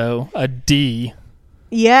purpose. So a D.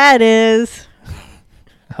 Yeah, it is.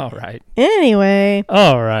 All right. Anyway.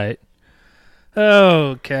 All right.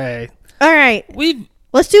 Okay. All right.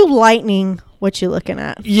 Let's do lightning. What you looking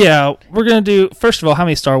at? Yeah, we're gonna do. First of all, how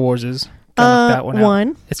many Star Wars is? That one.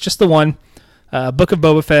 One. It's just the one. Book of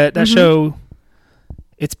Boba Fett. That show.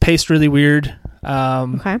 It's paced really weird.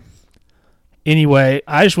 Okay. Anyway,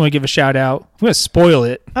 I just want to give a shout out. I'm gonna spoil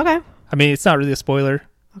it. Okay. I mean, it's not really a spoiler.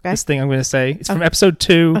 Okay. This thing I'm gonna say. It's from episode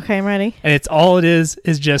 2. Okay, I'm ready. And it's all it is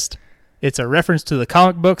just it's a reference to the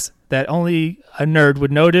comic books that only a nerd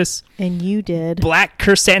would notice. And you did. Black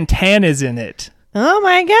Krrsantan is in it. Oh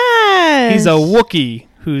my gosh. He's a Wookiee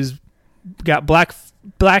who's got black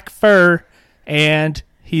fur, and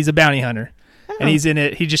he's a bounty hunter. Oh. And he's in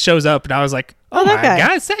it. He just shows up, and I was like, oh that my guy.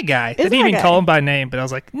 God, it's that guy. I didn't that even guy. call him by name, but I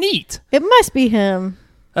was like, neat. It must be him.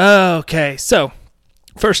 Okay, so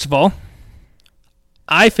first of all,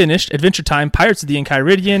 I finished Adventure Time Pirates of the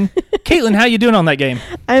Enchiridion. Caitlin, how you doing on that game?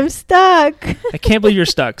 I'm stuck. I can't believe you're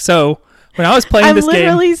stuck. So when I was playing I'm this game,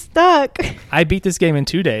 literally stuck. I beat this game in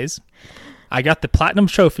 2 days. I got the platinum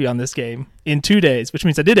trophy on this game in 2 days, which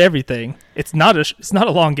means I did everything. It's not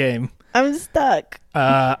a long game. I'm stuck.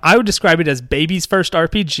 I would describe it as baby's first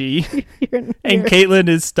RPG, and you're, Caitlin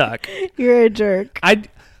is stuck. You're a jerk.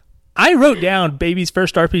 I wrote down baby's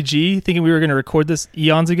first RPG thinking we were going to record this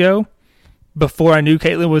eons ago. Before I knew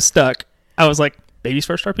Caitlin was stuck, I was like, baby's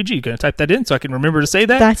first RPG. Going to type that in so I can remember to say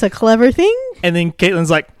that. That's a clever thing. And then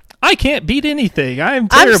Caitlin's like, I can't beat anything. I am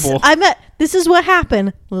terrible. This is what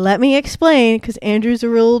happened. Let me explain, because Andrew's a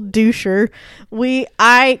real doucher.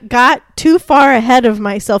 I got too far ahead of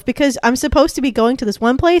myself because I'm supposed to be going to this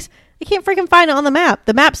one place. I can't freaking find it on the map.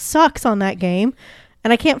 The map sucks on that game,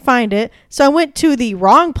 and I can't find it. So I went to the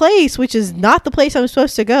wrong place, which is not the place I was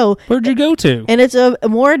supposed to go. Where'd you go to? And it's a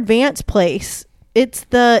more advanced place. It's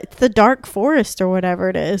the Dark Forest or whatever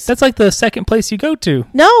it is. That's like the second place you go to.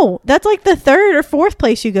 No, that's like the third or fourth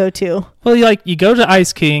place you go to. Well, you go to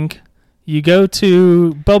Ice King, you go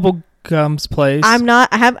to Bubblegum's place.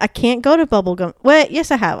 I can't go to Bubblegum. Wait,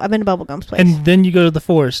 yes I have. I've been to Bubblegum's place. And then you go to the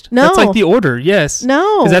forest. No. That's like the order, yes.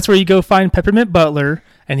 No. Because that's where you go find Peppermint Butler,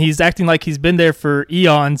 and he's acting like he's been there for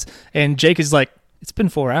eons, and Jake is like, it's been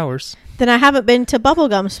 4 hours. Then I haven't been to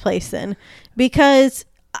Bubblegum's place then. Because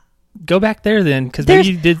go back there then, because maybe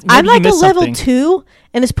you did. Maybe I'm like you a missed level something. 2,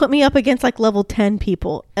 and it's put me up against like level 10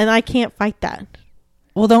 people, and I can't fight that.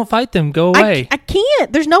 Well, don't fight them. Go away. I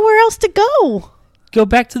can't. There's nowhere else to go. Go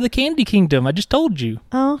back to the Candy Kingdom. I just told you.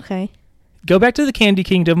 Oh, okay. Go back to the Candy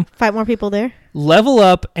Kingdom. Fight more people there. Level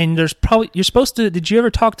up, and you're supposed to. Did you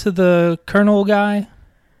ever talk to the Colonel guy?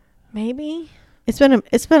 Maybe. It's been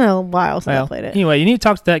a while since I played it. Anyway, you need to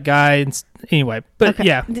talk to that guy. And anyway, but Okay.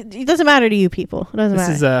 yeah, It doesn't matter to you people. It doesn't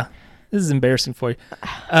matter. This is embarrassing for you.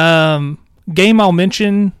 Game I'll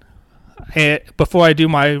mention before I do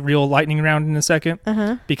my real lightning round in a second,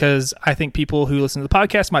 because I think people who listen to the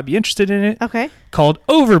podcast might be interested in it. Okay. Called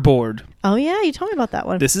Overboard. Oh yeah, you told me about that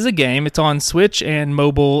one. This is a game. It's on Switch and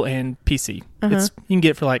mobile and PC. You can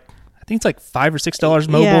get it for I think it's like $5 or $6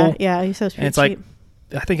 mobile. Yeah, you said it's pretty And it's cheap.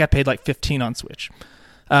 I think I paid like $15 on Switch.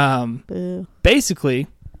 Boo. Basically,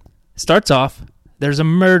 starts off, there's a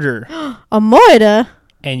murder. A moida.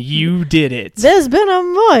 And you did it. There's been a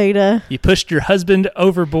moida. You pushed your husband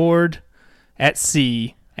overboard at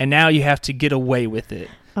sea, and now you have to get away with it.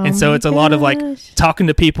 And so it's a lot of talking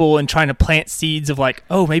to people and trying to plant seeds of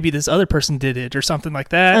oh, maybe this other person did it or something like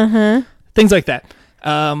that. Things like that.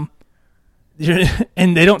 And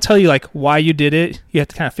they don't tell you why you did it. You have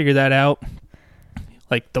to kind of figure that out.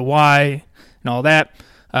 The why and all that.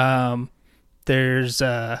 There's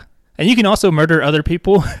and you can also murder other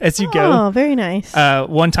people as you go. Oh, very nice.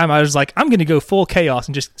 One time I was like, I'm going to go full chaos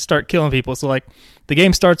and just start killing people. So the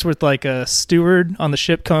game starts with a steward on the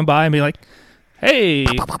ship coming by and be like, hey,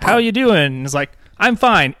 how you doing? And it's like, I'm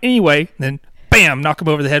fine. Anyway, then bam, knock him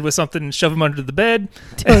over the head with something and shove him under the bed.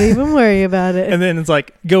 Don't even worry about it. And then it's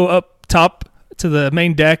go up top to the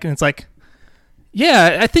main deck and it's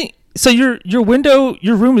yeah, I think so. Your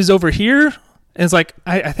room is over here. And it's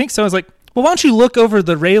I think so. I was like, well, why don't you look over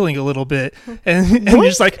the railing a little bit? And you're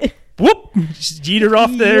just whoop, just yeet her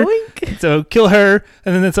off there. Yoink. So kill her.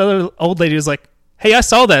 And then this other old lady was like, hey, I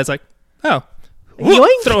saw that. It's oh, whoop,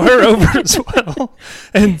 Yoink. throw her over as well.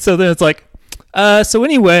 And so then it's so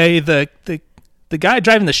anyway, the guy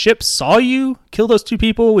driving the ship saw you kill those 2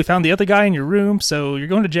 people. We found the other guy in your room, so you're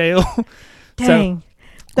going to jail. Dang.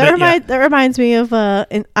 That reminds me of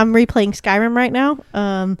I'm replaying Skyrim right now.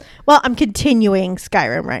 Well, I'm continuing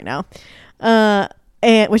Skyrim right now,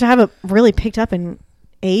 and which I haven't really picked up in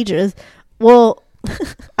ages. Well,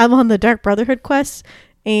 I'm on the Dark Brotherhood quest,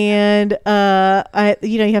 and you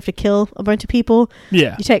have to kill a bunch of people.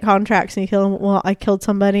 Yeah. You take contracts and you kill them. Well, I killed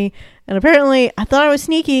somebody, and apparently I thought I was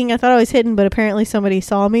sneaking. I thought I was hidden, but apparently somebody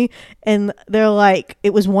saw me, and they're like,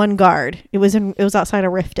 it was one guard. It was outside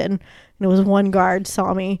of Riften, and it was one guard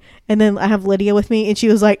saw me. And then I have Lydia with me, and she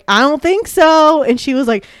was like, I don't think so. And she was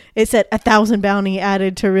like, it said 1,000 bounty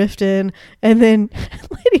added to Riften, and then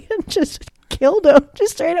Lydia just killed him,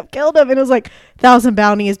 just straight up killed him, and it was like 1,000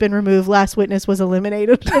 bounty has been removed, last witness was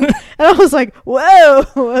eliminated. And I was like, whoa,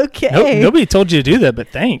 okay. Nobody told you to do that, but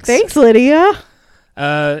thanks Lydia.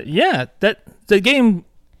 Yeah, that the game,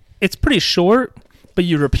 it's pretty short, but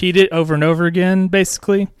you repeat it over and over again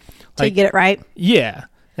basically So you get it right. Yeah.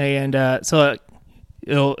 And so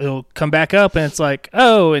it'll come back up and it's like,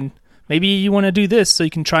 oh, and maybe you want to do this so you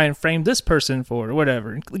can try and frame this person for it or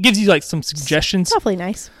whatever. It gives you like some suggestions. Awfully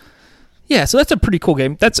nice. Yeah, so that's a pretty cool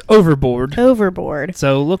game. That's Overboard.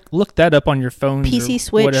 So look that up on your phone. PC,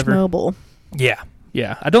 Switch, whatever. mobile. Yeah.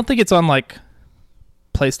 I don't think it's on like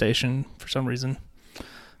PlayStation for some reason.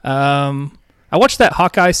 I watched that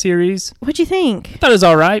Hawkeye series. What'd you think? I thought it was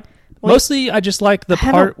all right. Well, Mostly, I just like the I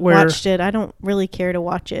part haven't where watched it. I don't really care to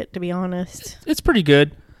watch it, to be honest. it's pretty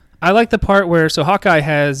good. I like the part where Hawkeye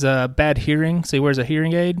has bad hearing, so he wears a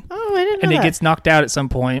hearing aid, Oh, I didn't know and he that. gets knocked out at some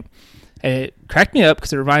point. And it cracked me up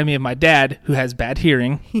because it reminded me of my dad, who has bad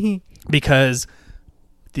hearing, because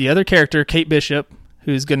the other character, Kate Bishop,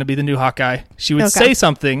 who's going to be the new Hawkeye, she would say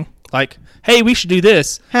something like, "Hey, we should do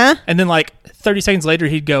this," Huh? and then like 30 seconds later,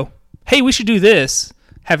 he'd go, "Hey, we should do this,"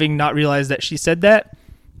 having not realized that she said that.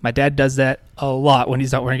 My dad does that a lot when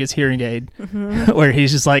he's not wearing his hearing aid, where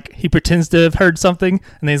he's just like, he pretends to have heard something,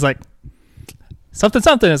 and then he's like, something.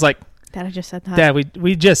 It's like, Dad, I just said that. Dad,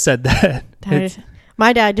 we just said that.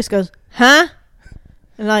 My dad just goes, huh?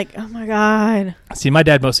 And like, oh my God. See, my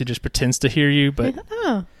dad mostly just pretends to hear you, but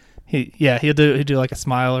Oh. he'll do like a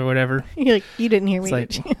smile or whatever. You're like, you didn't hear It's me. like,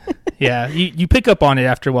 did you? yeah, you pick up on it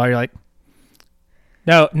after a while. You're like,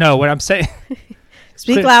 no, what I'm saying.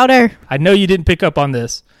 Speak louder. I know you didn't pick up on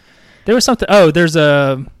this. There was something. Oh, there's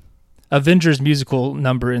a Avengers musical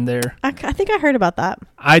number in there. I think I heard about that.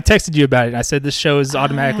 I texted you about it. I said this show is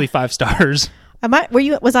automatically 5 stars.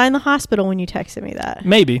 Was I in the hospital when you texted me that?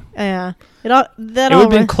 Maybe. Yeah. It would have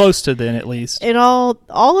been close to then at least. All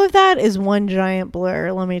of that is one giant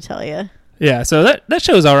blur, let me tell you. Yeah, so that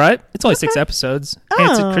show is all right. It's only 6 episodes. And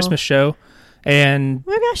it's a Christmas show. And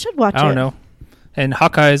maybe I should watch it. I don't know. And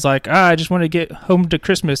Hawkeye is like, I just want to get home to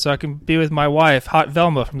Christmas so I can be with my wife, Hot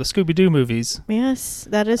Velma from the Scooby-Doo movies. Yes,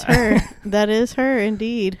 that is her. That is her,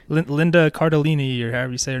 indeed. Linda Cardellini, or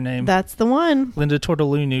however you say her name. That's the one. Linda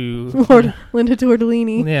Tortellini. Linda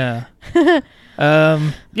Tortellini. Yeah.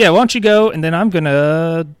 Yeah, why don't you go, and then I'm going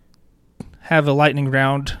to have a lightning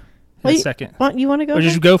round in a second. You want to go? Or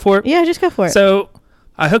just go for it? Yeah, just go for it. So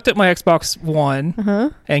I hooked up my Xbox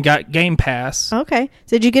One and got Game Pass. Okay.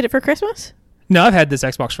 So did you get it for Christmas? No, I've had this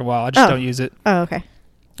Xbox for a while. I just don't use it. Oh, okay.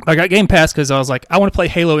 I got Game Pass because I was like, I want to play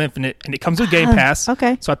Halo Infinite, and it comes with Game Pass.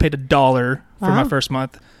 Okay. So I paid $1 for my first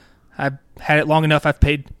month. I had it long enough. I've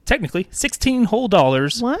paid technically $16 whole.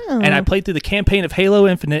 Wow. And I played through the campaign of Halo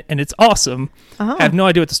Infinite, and it's awesome. I have no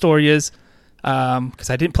idea what the story is because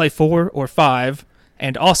I didn't play 4 or 5.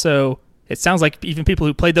 And also, it sounds like even people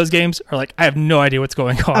who played those games are like, I have no idea what's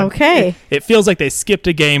going on. Okay. It feels like they skipped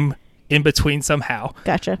a game in between somehow.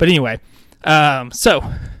 Gotcha. But anyway, so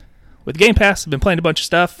with Game Pass, I've been playing a bunch of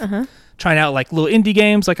stuff, trying out like little indie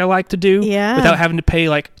games like I like to do without having to pay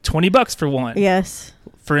like $20 for one. Yes.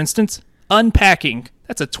 For instance, Unpacking.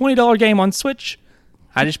 That's a $20 game on Switch.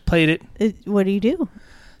 I just played it. What do you do?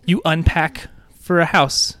 You unpack for a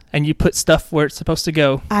house and you put stuff where it's supposed to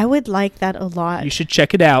go. I would like that a lot. You should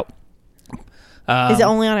check it out. Is it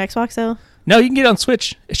only on Xbox though? No, you can get it on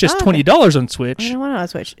Switch. It's just $20 on Switch. I don't want it on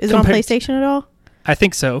Switch. Is it on PlayStation at all? I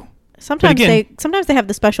think so. Sometimes they have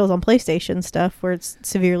the specials on PlayStation stuff where it's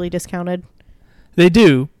severely discounted. They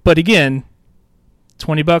do, but again,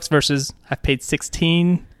 $20 versus I've paid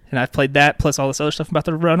 $16 and I've played that plus all this other stuff I'm about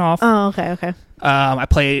to run off. Oh, okay. I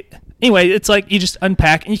play anyway. It's like you just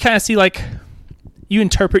unpack and you kind of see like you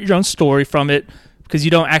interpret your own story from it because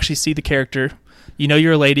you don't actually see the character. You know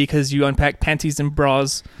you're a lady because you unpack panties and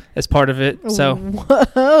bras as part of it. So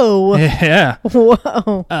whoa, yeah,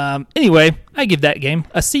 whoa. Anyway, I give that game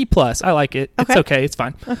a C+. I like it. Okay. It's okay. It's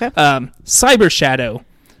fine. Okay. Cyber Shadow.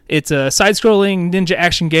 It's a side-scrolling ninja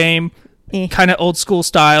action game, kind of old school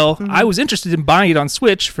style. I was interested in buying it on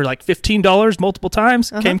Switch for like $15 multiple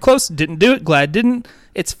times. Came close, didn't do it. Glad didn't.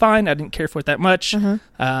 It's fine. I didn't care for it that much.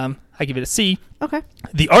 I give it a C. Okay.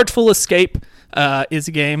 The Artful Escape is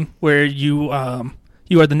a game where you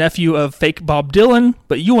you are the nephew of fake Bob Dylan,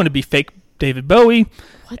 but you want to be fake David Bowie,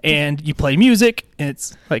 and you play music, and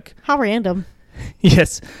it's like how random.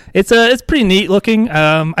 Yes, it's pretty neat looking.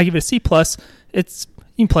 I give it a C+.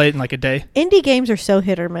 You can play it in like a day. Indie games are so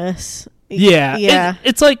hit or miss. Yeah.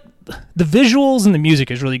 It's like the visuals and the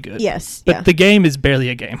music is really good. Yes, but the game is barely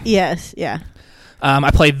a game. Yes, yeah.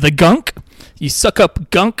 I played The Gunk. You suck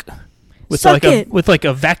up gunk with like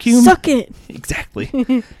a vacuum. Suck it. Exactly.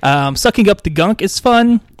 Sucking up the gunk is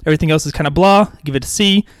fun. Everything else is kind of blah. Give it a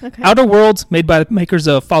C. Okay. Outer Worlds, made by the makers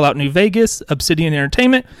of Fallout New Vegas, Obsidian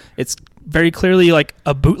Entertainment. It's very clearly like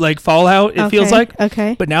a bootleg Fallout, it feels like.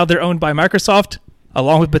 Okay. But now they're owned by Microsoft,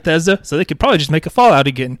 along with Bethesda, so they could probably just make a Fallout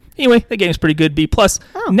again. Anyway, that game's pretty good, B+.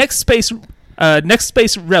 Oh. Next Space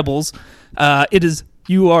Rebels.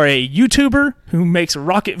 You are a YouTuber who makes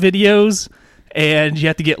rocket videos, and you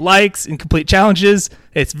have to get likes and complete challenges.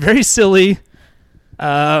 It's very silly.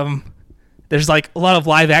 There's like a lot of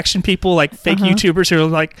live action people, like fake YouTubers who are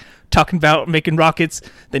like talking about making rockets.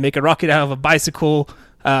 They make a rocket out of a bicycle.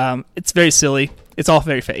 It's very silly. It's all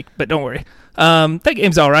very fake, but don't worry. That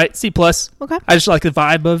game's all right. C+. Okay. I just like the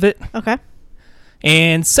vibe of it. Okay.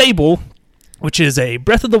 And Sable, which is a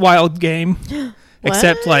Breath of the Wild game,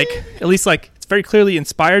 except like at least like it's very clearly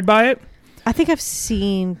inspired by it. I think I've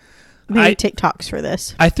seen maybe TikToks for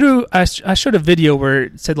this. I showed a video where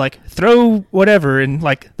it said like throw whatever, and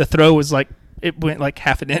like the throw was like it went like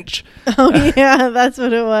half an inch. Oh yeah, that's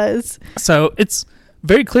what it was. So it's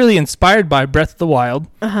very clearly inspired by Breath of the Wild.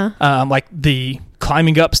 Like the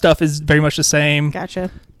climbing up stuff is very much the same.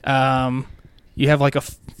 Gotcha. You have like a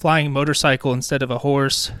flying motorcycle instead of a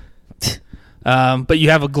horse. But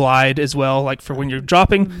you have a glide as well, like for when you're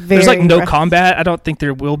dropping. There's like no combat. I don't think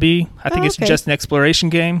there will be. I think it's just an exploration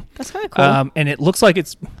game. That's kind of cool. And it looks like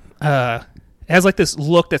it has like this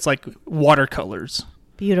look that's like watercolors.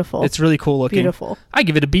 Beautiful. It's really cool looking. Beautiful. I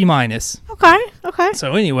give it a B-. Okay.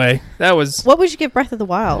 So anyway, that was... What would you give Breath of the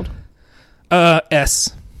Wild?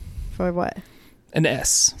 S. For what? An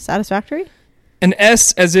S. Satisfactory? An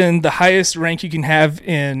S as in the highest rank you can have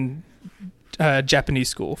in Japanese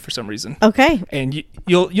school for some reason. Okay. And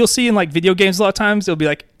you'll see in like video games a lot of times it'll be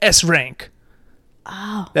like S rank.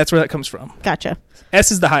 Oh. That's where that comes from. Gotcha.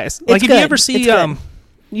 S is the highest. It's like if good. you ever see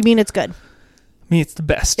You mean it's good? I mean it's the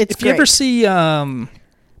best. It's if you ever see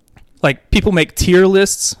like people make tier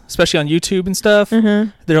lists, especially on YouTube and stuff,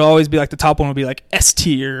 there'll always be like the top one will be like S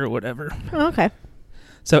tier or whatever. Oh, okay.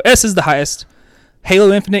 So S is the highest.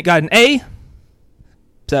 Halo Infinite got an A.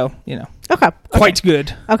 So, Okay. Quite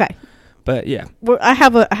good. Okay. But yeah. Well, I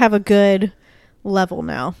have a good level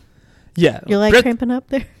now. Yeah. Your leg cramping up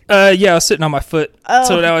there? Yeah, I was sitting on my foot. Oh.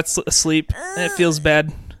 So now it's asleep and it feels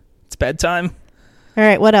bad. It's bedtime. All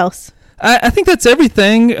right, what else? I think that's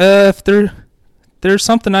everything. If there's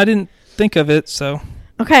something I didn't think of it, so.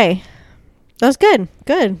 Okay. That was good.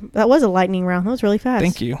 Good. That was a lightning round. That was really fast.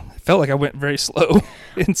 Thank you. It felt like I went very slow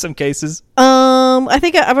in some cases. I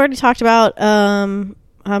think I've already talked about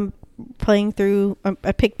I'm playing through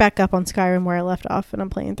I picked back up on Skyrim where I left off and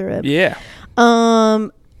I'm playing through it. Yeah. I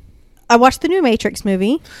watched the new Matrix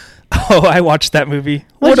movie. Oh, I watched that movie.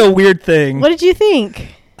 What a weird thing. What did you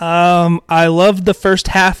think? I loved the first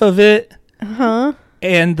half of it. Uh-huh.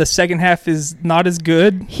 And the second half is not as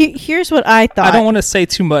good. Here's what I thought. I don't want to say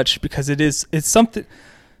too much because it's something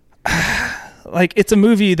like it's a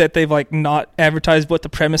movie that they've like not advertised what the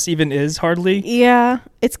premise even is hardly. Yeah,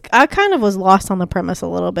 I kind of was lost on the premise a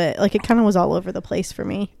little bit. Like it kind of was all over the place for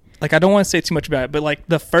me. Like I don't want to say too much about it, but like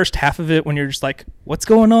the first half of it when you're just like, what's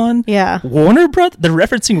going on? Yeah. Warner Brothers, they're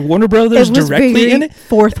referencing Warner Brothers directly in it.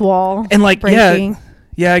 Fourth wall. And like breaking.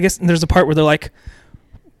 Yeah, I guess there's a part where they're like,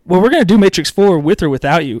 well, we're going to do Matrix 4 with or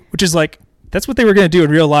without you, which is like, that's what they were going to do in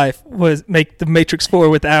real life, was make the Matrix 4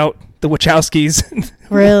 without the Wachowskis.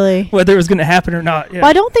 Really? Whether it was going to happen or not. Yeah. Well,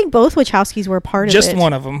 I don't think both Wachowskis were part of it. Just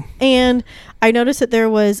one of them. And I noticed that there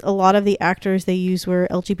was a lot of the actors they used were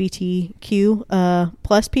LGBTQ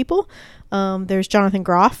plus people. There's Jonathan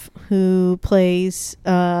Groff, who plays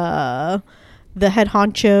the head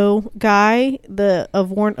honcho guy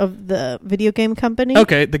of the video game company.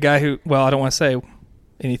 Okay, the guy who, well, I don't want to say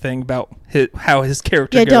anything about how his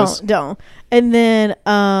character goes. Don't. And then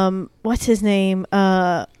what's his name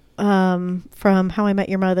from How I Met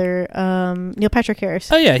Your Mother, Neil Patrick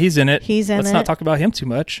Harris. Oh yeah, he's in it. Let's not talk about him too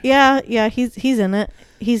much. Yeah, he's in it.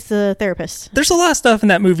 He's the therapist. There's a lot of stuff in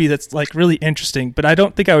that movie that's like really interesting, but I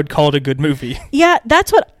don't think I would call it a good movie. Yeah,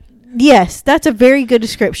 yes, that's a very good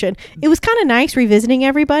description. It was kind of nice revisiting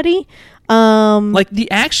everybody. Like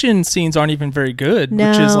the action scenes aren't even very good,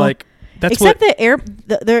 no. Which is like except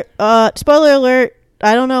spoiler alert,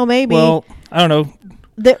 I don't know, maybe. Well, I don't know.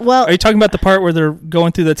 well, are you talking about the part where they're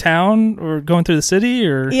going through the town or going through the city,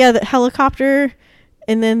 or yeah, the helicopter,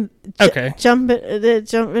 and then okay, jumping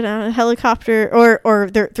out of a helicopter, or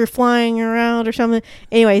they're flying around or something.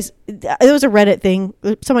 Anyways, it was a Reddit thing.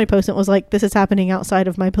 Somebody posted it, was like, "This is happening outside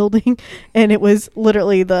of my building," and it was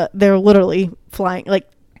literally they're literally flying, like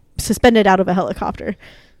suspended out of a helicopter.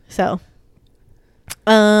 So,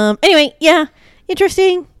 anyway, yeah,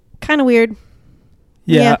 interesting, kind of weird.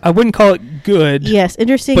 yeah, I wouldn't call it good. Yes,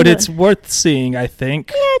 interesting, but it's worth seeing, I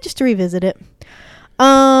think. Yeah, just to revisit it.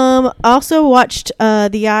 Also watched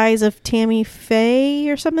The Eyes of Tammy Faye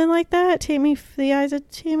or something like that. The Eyes of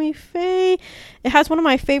Tammy Faye. It has one of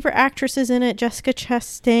my favorite actresses in it, Jessica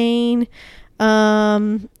Chastain.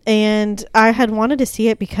 And I had wanted to see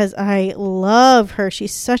it because I love her.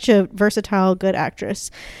 She's such a versatile, good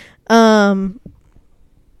actress.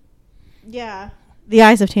 Yeah, The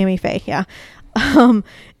Eyes of Tammy Faye. Yeah.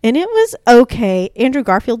 And it was okay. Andrew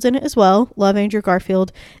Garfield's in it as well. Love Andrew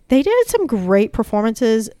Garfield. They did some great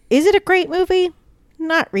performances. Is it a great movie?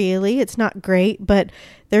 Not really. It's not great, but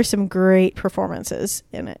there's some great performances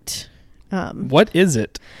in it. What is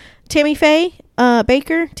it? Tammy Faye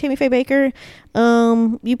Baker.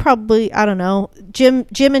 You probably, I don't know. Jim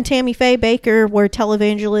and Tammy Faye Baker were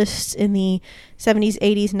televangelists in the 70s,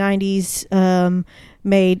 80s, 90s.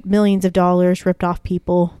 Made millions of dollars, ripped off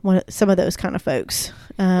people. Some of those kind of folks.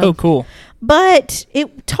 Oh, cool. But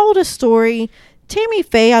it told a story. Tammy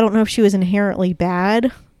Faye, I don't know if she was inherently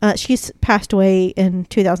bad. She's passed away in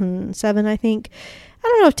 2007, I think. I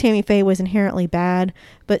don't know if Tammy Faye was inherently bad,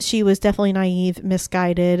 but she was definitely naive,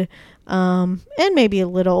 misguided, and maybe a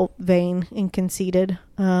little vain and conceited.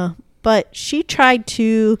 But she tried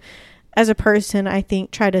to, as a person, I think,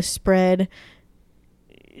 try to spread.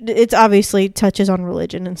 It's obviously touches on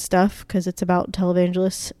religion and stuff because it's about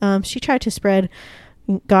televangelists. She tried to spread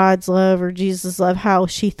God's love or Jesus' love how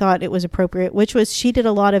she thought it was appropriate, which was she did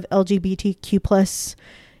a lot of LGBTQ plus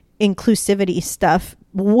inclusivity stuff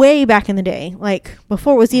way back in the day, like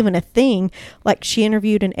before it was even a thing. Like she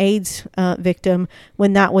interviewed an AIDS victim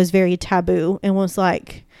when that was very taboo and was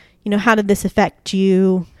like, you know, how did this affect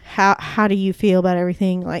you? How do you feel about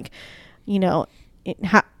everything? Like, you know,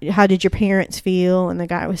 how did your parents feel? And the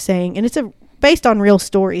guy was saying, and it's based on real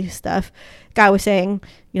story stuff. Guy was saying,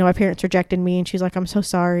 you know, my parents rejected me, and she's like, I'm so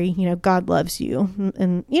sorry. You know, God loves you,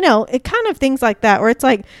 and you know, it kind of things like that where it's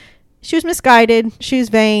like she was misguided, she was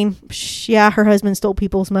vain. Her husband stole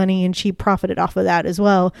people's money, and she profited off of that as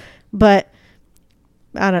well. But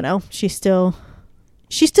I don't know, she still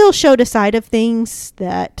showed a side of things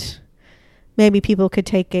that maybe people could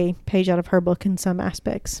take a page out of her book in some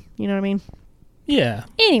aspects. You know what I mean? Yeah.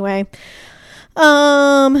 Anyway,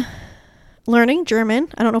 learning German.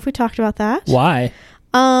 I don't know if we talked about that. Why?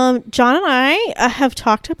 John and I have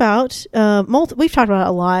talked about, we've talked about it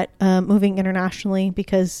a lot, moving internationally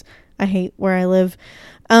because I hate where I live,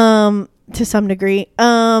 to some degree.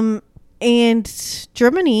 And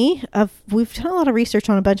Germany, we've done a lot of research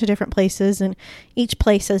on a bunch of different places, and each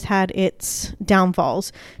place has had its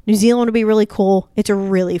downfalls. New Zealand would be really cool. It's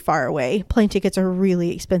really far away. Plane tickets are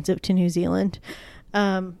really expensive to New Zealand.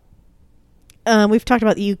 We've talked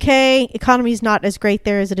about the UK. Economy is not as great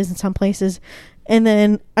there as it is in some places. And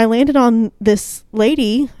then I landed on this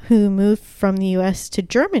lady who moved from the US to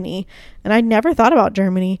Germany. And I never thought about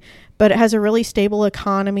Germany, but it has a really stable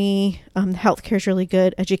economy. Healthcare is really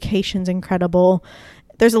good. Education's incredible.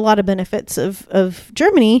 There's a lot of benefits of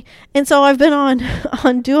Germany. And so I've been on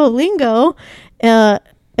Duolingo,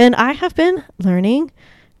 and I have been learning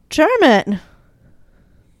German.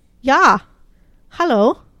 Yeah.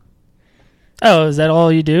 Hello. Oh, is that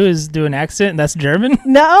all you do is do an accent and that's German?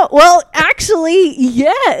 No, well, actually,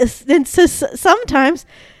 yes. And so sometimes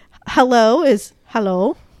hello is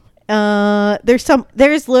hello. There's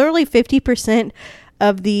literally 50%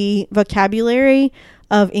 of the vocabulary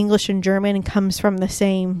of English and German comes from the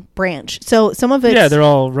same branch. So some of it, yeah, they're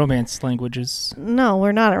all Romance languages. No,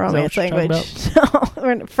 we're not a Romance language.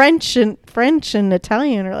 No, French and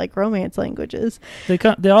Italian are like Romance languages.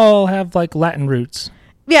 They all have like Latin roots.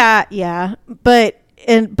 Yeah, but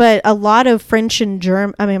a lot of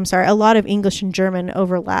a lot of English and German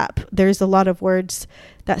overlap. There's a lot of words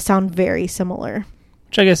that sound very similar.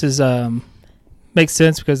 Which I guess is makes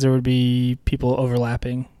sense because there would be people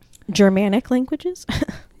overlapping. Germanic languages?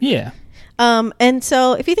 Yeah. And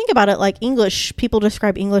so if you think about it, like English, people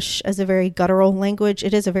describe English as a very guttural language.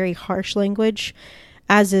 It is a very harsh language,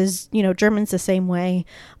 as is, German's the same way.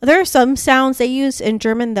 There are some sounds they use in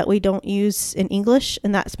German that we don't use in English,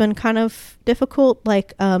 and that's been kind of difficult.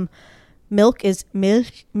 Like milk is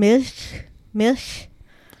milch.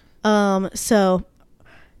 So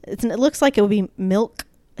it looks like it would be milk,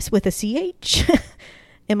 with a ch,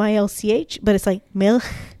 milch, but it's like milch.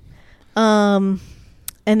 And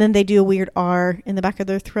then they do a weird R in the back of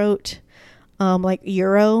their throat. Like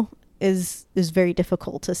euro is very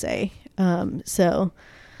difficult to say. So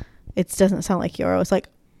it doesn't sound like euro. It's like,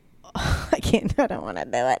 I don't want to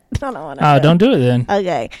do it. I don't want to. Don't do it then.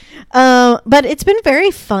 Okay. But it's been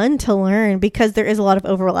very fun to learn because there is a lot of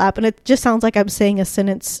overlap, and it just sounds like I'm saying a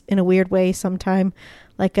sentence in a weird way sometime.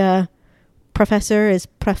 Like a professor is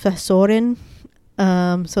professorin.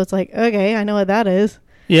 So it's like, okay, I know what that is.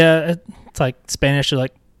 Yeah, it's like Spanish is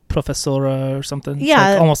like profesora or something. It's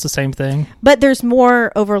Yeah. like almost the same thing. But there's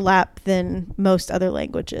more overlap than most other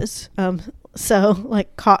languages. So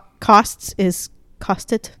like costs is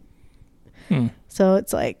costed. So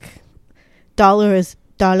it's like dollar is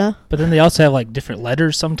dollar. But then they also have like different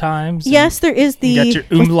letters sometimes. Yes, there is the you got your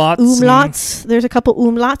umlauts. Umlauts. There's a couple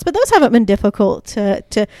umlauts, but those haven't been difficult to.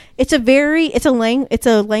 It's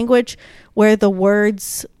a language where the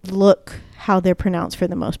words look how they're pronounced for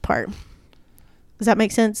the most part. Does that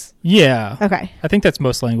make sense? Yeah. Okay. I think that's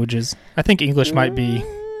most languages. I think English may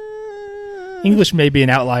be an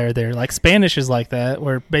outlier there. Like Spanish is like that,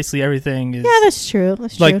 where basically everything is. Yeah, that's true.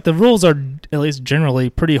 That's true. Like the rules are at least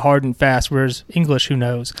generally pretty hard and fast, whereas English, who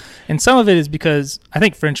knows? And some of it is because I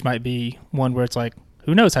think French might be one where it's like,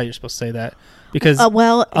 who knows how you're supposed to say that? Because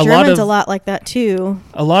German's a lot like that too.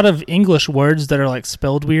 A lot of English words that are like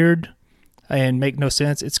spelled weird and make no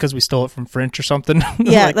sense, it's because we stole it from French or something.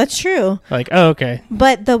 Yeah, like, that's true. Like, oh, okay.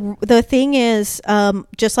 But the thing is,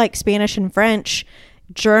 just like Spanish and French,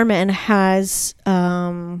 German has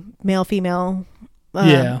male female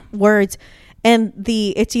words, and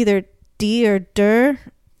it's either D or der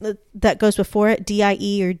that goes before it,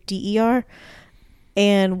 die or der,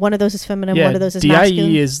 and one of those is feminine, one of those is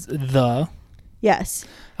masculine. Die is the. Yes,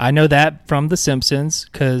 I know that from The Simpsons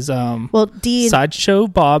because Sideshow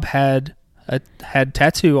Bob had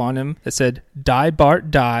tattoo on him that said "Die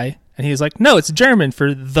Bart Die," and he was like, "No, it's German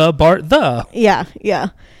for the Bart the." Yeah.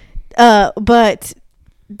 But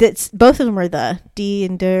that's both of them are the D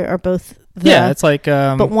and der are both the. Yeah, it's like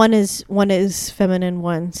but one is feminine,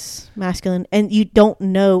 one's masculine, and you don't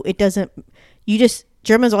know. It doesn't.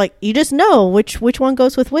 Germans are like, you just know which one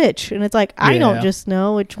goes with which, and it's like I don't just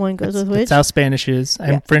know which one goes with which. That's how Spanish is,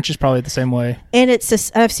 and French is probably the same way. And it's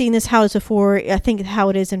just, I've seen this house before. I think how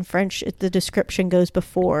it is in French, the description goes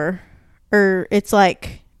before, or it's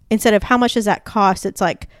like instead of how much does that cost, it's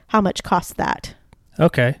like how much costs that.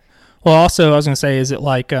 Okay. Well, also I was going to say, is it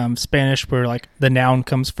like Spanish where like the noun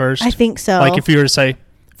comes first? I think so. Like if you were to say,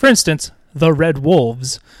 for instance, the red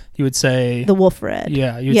wolves, you would say the wolf red.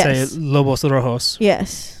 Yeah, you'd say lobos rojos.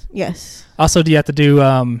 Yes. Also, do you have to do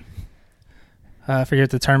I forget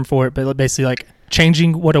the term for it, but basically like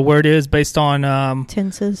changing what a word is based on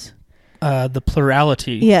tenses. The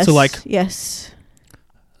plurality. Yes. So like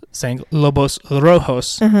saying lobos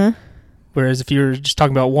rojos. Whereas if you were just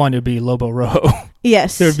talking about one, it would be lobo rojo.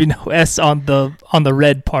 Yes. There would be no S on the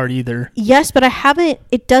red part either. Yes, but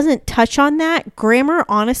it doesn't touch on that. Grammar,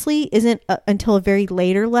 honestly, isn't until a very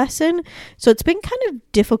later lesson. So it's been kind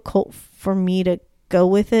of difficult for me to go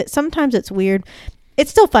with it. Sometimes it's weird.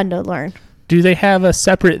 It's still fun to learn. Do they have a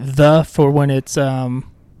separate the for when it's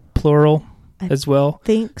plural as well? I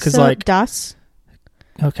think so. Like das.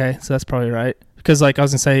 Okay, so that's probably right. Because like I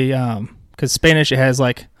was going to say, because Spanish, it has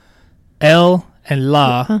like el and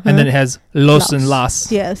la, and then it has los and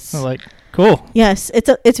las. Yes. So like, cool. Yes,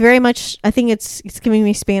 it's very much. I think it's giving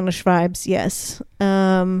me Spanish vibes. Yes,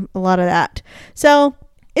 a lot of that. So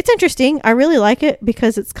it's interesting. I really like it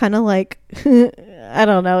because it's kind of like I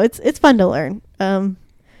don't know. It's fun to learn.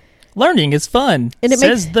 Learning is fun. And it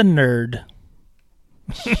says the nerd.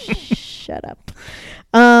 Shut up.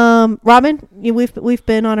 Ramen. We've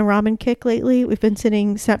been on a ramen kick lately. We've been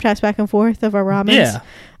sending Snapchats back and forth of our ramens. Yeah.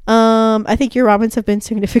 I think your ramens have been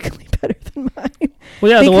significantly better than mine.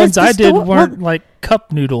 Well, yeah, the ones I did weren't like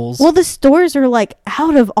cup noodles. Well, the stores are like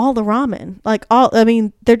out of all the ramen.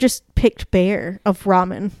 They're just picked bare of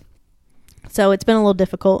ramen. So it's been a little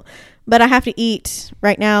difficult. But I have to eat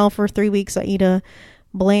right now for 3 weeks. I eat a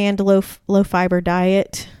bland, low fiber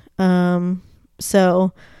diet.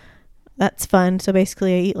 So that's fun. So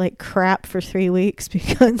basically I eat like crap for 3 weeks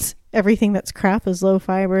because everything that's crap is low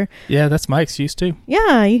fiber. Yeah, that's my excuse too.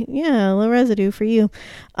 Yeah, low residue for you.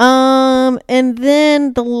 And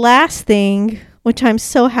then the last thing, which I'm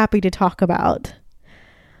so happy to talk about,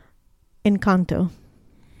 Encanto.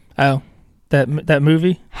 Oh, that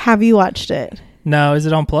movie? Have you watched it? No, is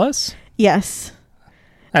it on Plus? Yes.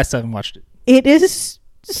 I still haven't watched it. It is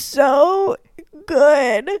so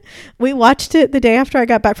good. We watched it the day after I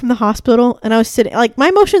got back from the hospital, and I was sitting, like, my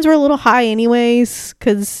emotions were a little high anyways,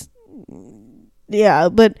 because, yeah,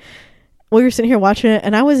 but we were sitting here watching it,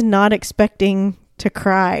 and I was not expecting to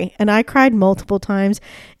cry, and I cried multiple times.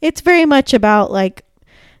 It's very much about, like,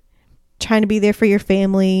 trying to be there for your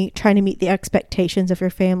family, trying to meet the expectations of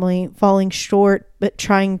your family, falling short, but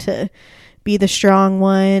trying to be the strong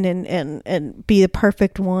one and be the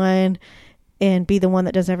perfect one and be the one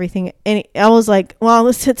that does everything. And I was like, wow,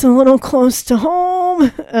 this hits a little close to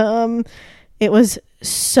home. It was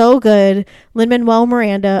so good. Lin-Manuel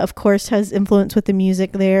Miranda, of course, has influence with the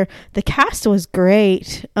music there. The cast was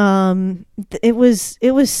great. It was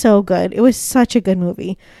so good. It was such a good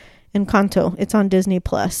movie. Encanto. It's on Disney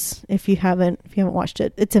Plus. If you haven't watched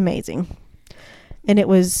it, it's amazing. And it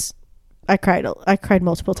was, I cried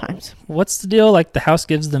multiple times. What's the deal? Like the house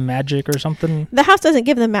gives them magic or something? The house doesn't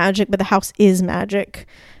give them magic, but the house is magic.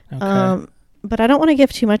 Okay. But I don't want to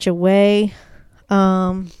give too much away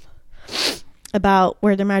about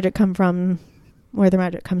where their magic comes from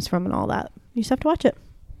and all that. You just have to watch it.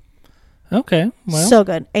 Okay. Well, so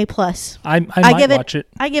good. A+. I might watch it.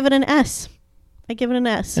 I give it an S.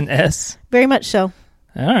 An S. Very much so.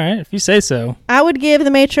 All right, if you say so. I would give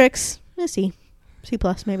The Matrix a C. C+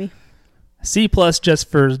 maybe. C+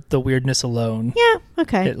 just for the weirdness alone. Yeah,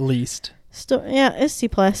 okay. At least. Still, yeah, it's C+.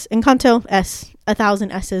 Encanto, S.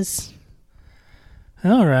 1,000 S's.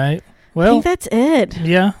 All right. Well, I think that's it.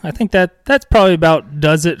 Yeah, I think that's probably about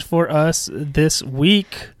does it for us this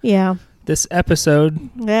week. Yeah. This episode.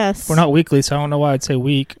 Yes. We're not weekly, so I don't know why I'd say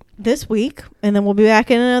week. This week, and then we'll be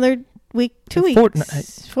back in another week, 2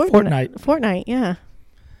 weeks. Fortnight, yeah.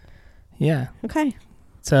 Yeah. Okay.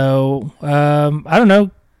 So, I don't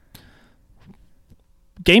know.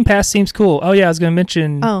 Game Pass seems cool. Oh, yeah, I was going to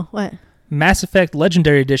mention... Oh, what? Mass Effect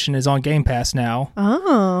Legendary Edition is on Game Pass now.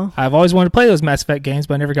 Oh. I've always wanted to play those Mass Effect games,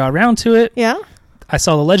 but I never got around to it. Yeah? I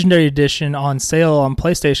saw the Legendary Edition on sale on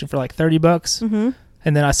PlayStation for like $30. Mm-hmm.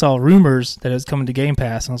 And then I saw rumors that it was coming to Game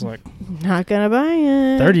Pass, and I was like... Not going to buy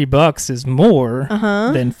it. $30 is more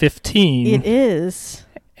than $15. It is.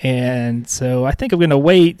 And so I think I'm going to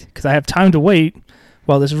wait, because I have time to wait,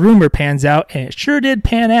 while this rumor pans out, and it sure did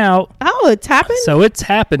pan out. Oh, it's happened? So it's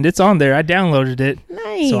happened. It's on there. I downloaded it.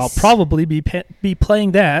 Nice. So I'll probably be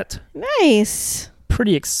playing that. Nice.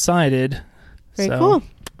 Pretty excited. Very cool.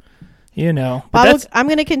 You know. Well, I'm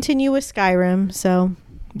going to continue with Skyrim, so.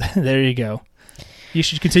 There you go. You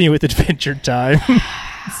should continue with Adventure Time.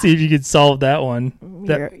 See if you can solve that one.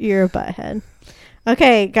 You're a butthead.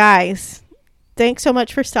 Okay, guys. Thanks so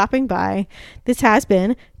much for stopping by. This has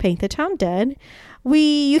been Paint the Town Dead.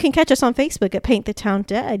 You can catch us on Facebook at Paint the Town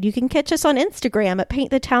Dead. You can catch us on Instagram at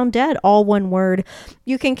Paint the Town Dead, all one word.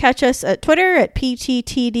 You can catch us at Twitter at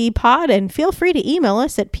PTTDpod, and feel free to email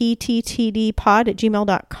us at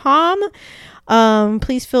pttdpod@gmail.com.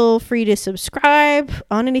 Please feel free to subscribe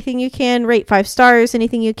on anything you can, rate 5 stars,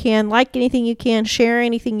 anything you can, like anything you can, share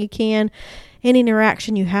anything you can. Any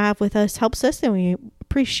interaction you have with us helps us, and we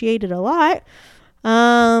appreciate it a lot.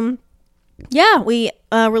 Yeah, we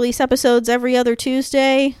release episodes every other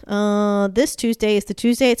Tuesday. This Tuesday is the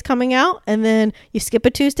Tuesday it's coming out, and then you skip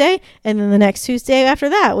a Tuesday, and then the next Tuesday after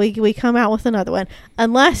that, we come out with another one.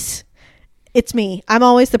 Unless it's me. I'm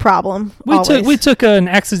always the problem. We took an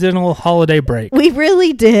accidental holiday break. We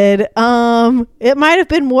really did. It might have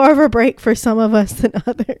been more of a break for some of us than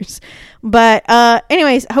others. But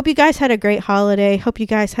anyways, I hope you guys had a great holiday. Hope you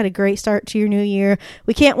guys had a great start to your new year.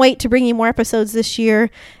 We can't wait to bring you more episodes this year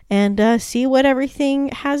and see what everything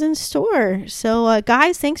has in store. So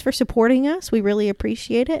guys, thanks for supporting us. We really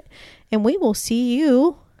appreciate it. And we will see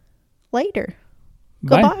you later.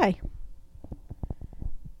 Bye. Goodbye.